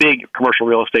 big commercial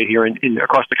real estate here in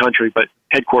across the country, but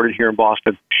headquartered here in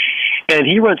Boston. And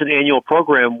he runs an annual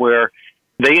program where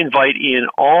they invite in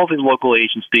all the local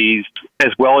agencies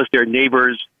as well as their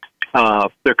neighbors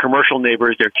their commercial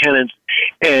neighbors, their tenants,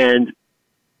 and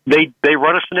they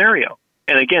run a scenario.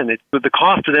 And again, the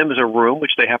cost to them is a room,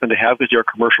 which they happen to have because they're a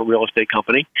commercial real estate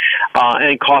company,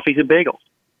 and coffees and bagels.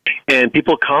 And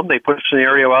people come, they put a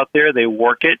scenario out there, they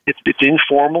work it. It's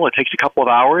informal. It takes a couple of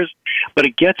hours, but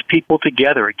it gets people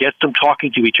together. It gets them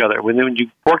talking to each other. When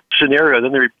you work the scenario,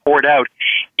 then they report out,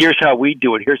 here's how we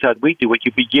do it, here's how we do it.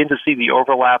 You begin to see the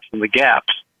overlaps and the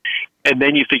gaps, and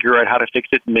then you figure out how to fix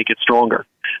it and make it stronger.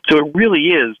 So it really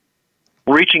is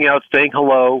reaching out, saying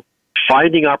hello,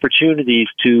 finding opportunities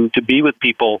to be with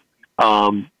people,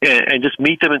 and just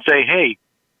meet them and say, hey,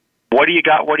 what do you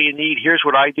got? What do you need? Here's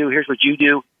what I do. Here's what you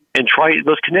do. And try,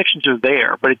 those connections are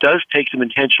there, but it does take some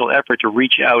intentional effort to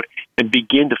reach out and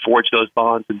begin to forge those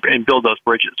bonds and build those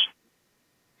bridges.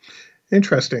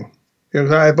 Interesting.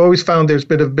 I've always found there's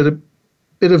been a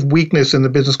bit of weakness in the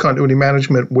business continuity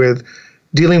management with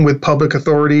dealing with public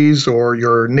authorities or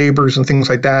your neighbors and things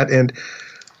like that. And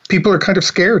people are kind of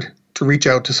scared to reach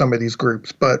out to some of these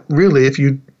groups. But really, if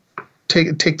you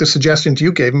take the suggestions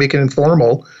you gave, make it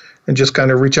informal and just kind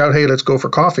of reach out, hey, let's go for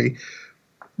coffee.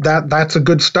 That's a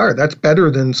good start. That's better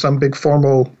than some big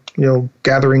formal,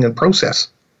 gathering and process.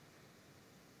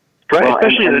 Right, well,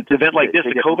 especially at an event like this,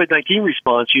 the COVID-19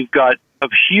 response, you've got a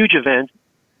huge event.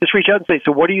 Just reach out and say,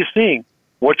 so what are you seeing?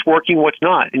 What's working, what's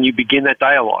not? And you begin that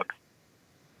dialogue.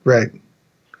 Right.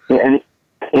 Yeah, and,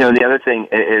 the other thing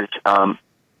is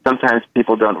sometimes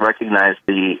people don't recognize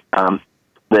the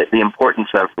importance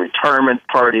of retirement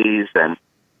parties and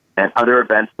other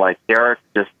events like Eric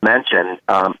just mentioned,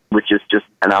 which is just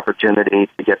an opportunity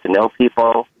to get to know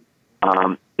people,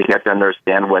 to get to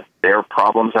understand what their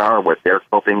problems are, what they're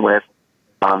coping with.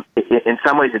 In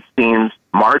some ways, it seems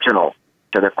marginal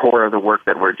to the core of the work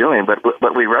that we're doing, but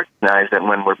we recognize that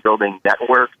when we're building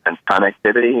networks and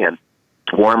connectivity and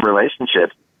warm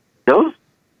relationships, those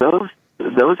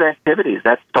activities,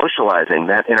 that socializing,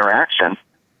 that interaction,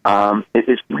 it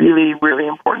is really, really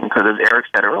important because, as Eric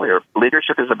said earlier,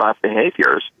 leadership is about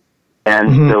behaviors.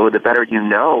 And so the better you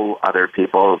know other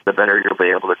people, the better you'll be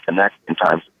able to connect in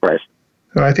times of crisis.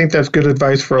 I think that's good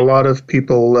advice for a lot of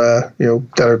people,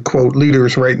 that are, quote,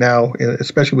 leaders right now,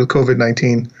 especially with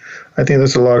COVID-19. I think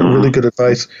that's a lot of really good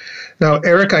advice. Now,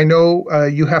 Eric, I know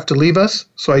you have to leave us,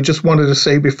 so I just wanted to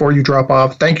say before you drop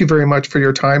off, thank you very much for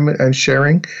your time and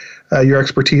sharing your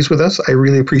expertise with us. I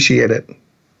really appreciate it.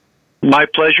 My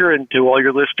pleasure, and to all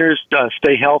your listeners,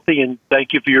 stay healthy, and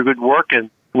thank you for your good work.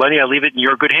 And Lenny, I leave it in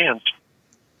your good hands.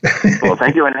 Well,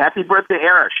 thank you, and happy birthday,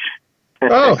 Eric.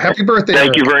 Oh, happy birthday,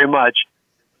 Thank Eric. you very much.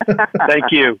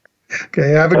 Thank you. Okay,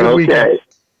 have a good weekend.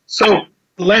 So,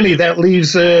 Lenny, that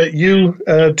leaves you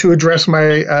to address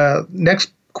my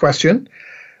next question.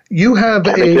 You have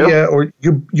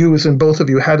you as in both of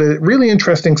you, had a really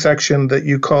interesting section that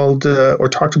you called or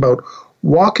talked about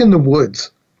Walk in the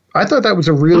Woods. I thought that was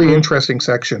a really interesting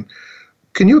section.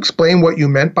 Can you explain what you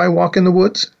meant by Walk in the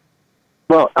Woods?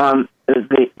 Well,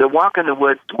 the Walk in the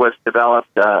Woods was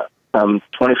developed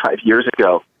 25 years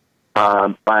ago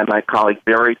by my colleague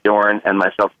Barry Dorn and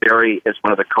myself. Barry is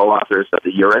one of the co-authors of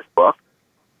the URIT book.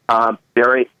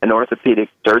 Barry, an orthopedic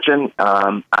surgeon.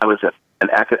 I'm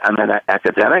an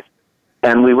academic,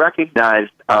 and we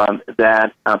recognized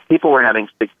that people were having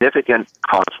significant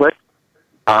conflict.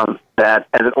 That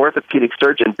as an orthopedic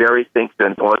surgeon, Barry thinks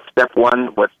in what's step one,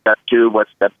 what's step two,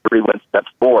 what's step three, what's step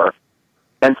four.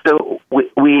 And so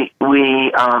we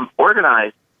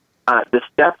organized the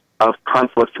steps of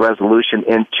conflict resolution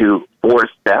into 4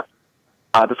 steps.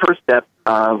 The first step,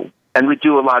 and we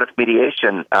do a lot of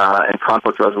mediation and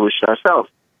conflict resolution ourselves.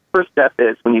 First step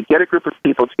is when you get a group of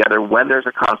people together, when there's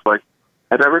a conflict,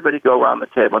 have everybody go around the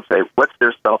table and say, what's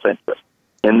their self-interest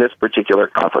in this particular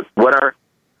conflict?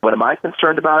 What am I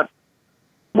concerned about?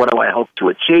 What do I hope to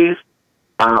achieve?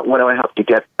 What do I hope to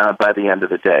get by the end of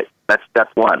the day? That's step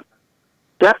one.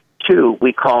 Step two,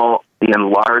 we call the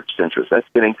enlarged interest. That's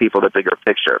getting people the bigger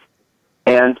picture.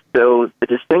 And so the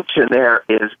distinction there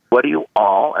is, what do you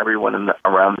all, everyone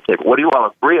around the table, what do you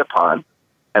all agree upon,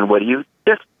 and what do you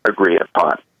disagree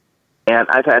upon? And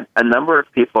I've had a number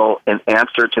of people in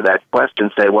answer to that question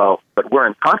say, well, but we're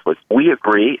in conflict. We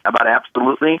agree about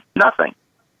absolutely nothing.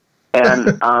 And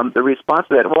the response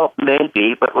to that, well,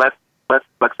 maybe, but let's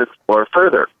explore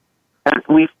further. And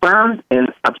we found in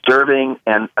observing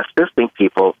and assisting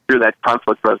people through that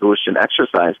conflict resolution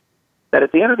exercise that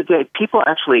at the end of the day, people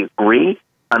actually agree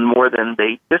on more than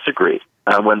they disagree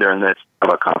when they're in the midst of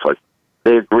a conflict.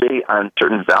 They agree on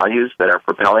certain values that are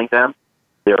propelling them.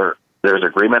 There's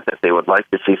agreement that they would like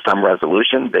to see some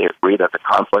resolution. They agree that the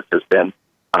conflict has been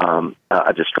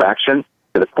a distraction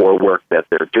to the core work that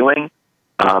they're doing.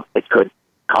 It could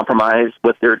compromise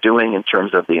what they're doing in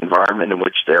terms of the environment in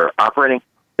which they're operating,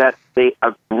 that they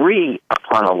agree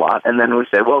upon a lot. And then we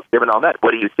say, well, given all that,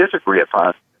 what do you disagree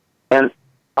upon? And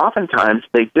oftentimes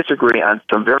they disagree on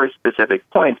some very specific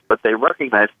points, but they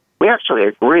recognize we actually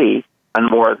agree on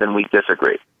more than we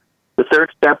disagree. The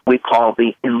third step we call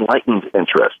the enlightened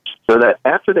interest, so that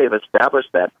after they've established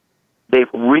that,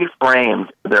 they've reframed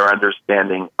their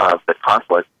understanding of the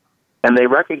conflict, and they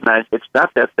recognize it's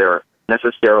not that they're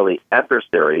necessarily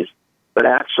adversaries, but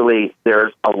actually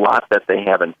there's a lot that they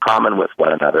have in common with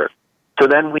one another. So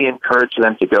then we encourage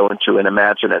them to go into an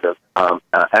imaginative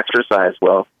exercise.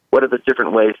 Well, what are the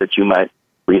different ways that you might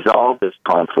resolve this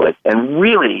conflict? And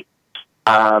really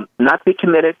not be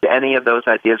committed to any of those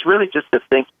ideas, really just to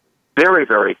think very,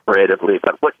 very creatively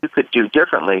about what you could do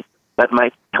differently that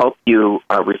might help you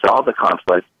resolve the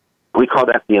conflict. We call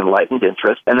that the enlightened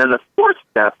interest. And then the fourth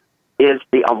step is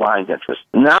the aligned interest.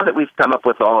 Now that we've come up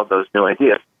with all of those new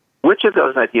ideas, which of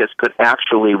those ideas could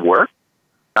actually work,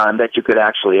 that you could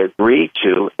actually agree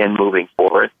to in moving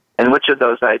forward, and which of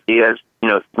those ideas,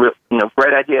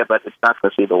 great idea, but it's not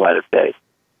going to see the light of day.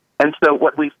 And so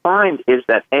what we find is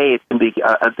that, A, it can be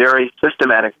a very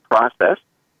systematic process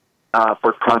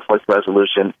for conflict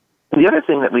resolution. And the other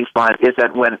thing that we find is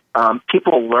that when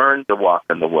people learn to walk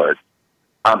in the woods,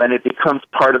 and it becomes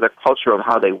part of the culture of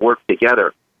how they work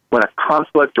together, when a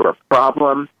conflict or a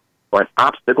problem or an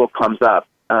obstacle comes up,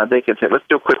 they can say, let's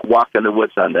do a quick walk in the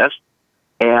woods on this.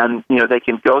 And, they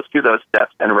can go through those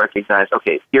steps and recognize,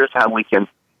 okay, here's how we can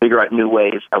figure out new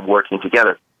ways of working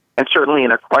together. And certainly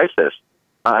in a crisis,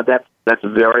 that's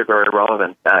very, very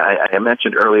relevant. I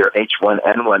mentioned earlier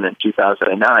H1N1 in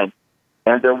 2009,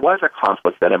 and there was a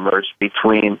conflict that emerged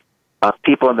between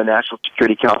people in the National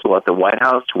Security Council at the White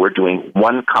House who were doing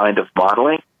one kind of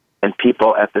modeling and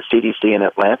people at the CDC in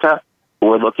Atlanta who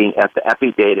were looking at the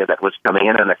epi data that was coming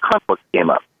in, and the conflict came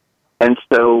up. And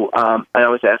so I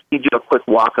was asked, you do a quick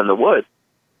walk in the woods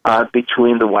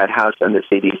between the White House and the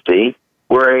CDC.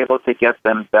 We were able to get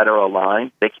them better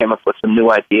aligned. They came up with some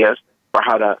new ideas for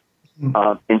how to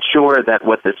ensure that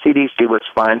what the CDC was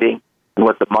finding and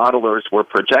what the modelers were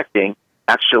projecting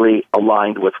actually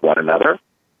aligned with one another.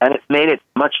 And it made it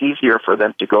much easier for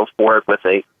them to go forward with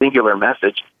a singular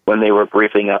message when they were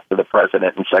briefing up to the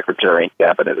president and secretary and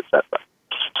cabinet, etc.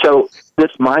 So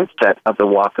this mindset of the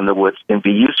walk in the woods can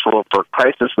be useful for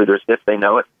crisis leaders if they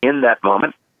know it in that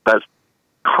moment, because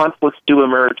conflicts do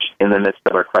emerge in the midst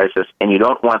of a crisis, and you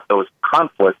don't want those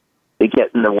conflicts to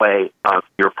get in the way of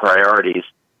your priorities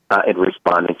in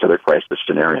responding to the crisis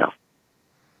scenario.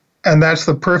 And that's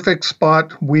the perfect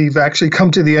spot. We've actually come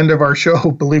to the end of our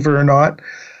show, believe it or not.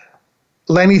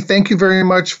 Lenny, thank you very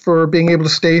much for being able to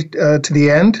stay to the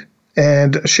end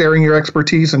and sharing your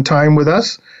expertise and time with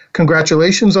us.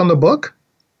 Congratulations on the book.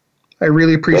 I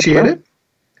really appreciate it.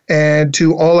 And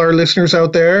to all our listeners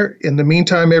out there, in the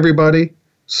meantime, everybody,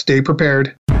 stay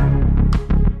prepared.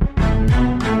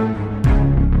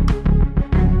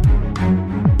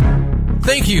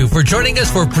 Thank you for joining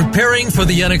us for Preparing for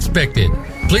the Unexpected.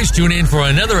 Please tune in for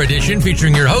another edition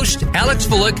featuring your host, Alex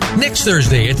Fullick, next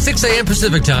Thursday at 6 a.m.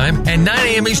 Pacific Time and 9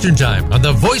 a.m. Eastern Time on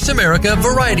the Voice America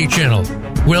Variety Channel.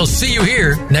 We'll see you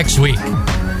here next week.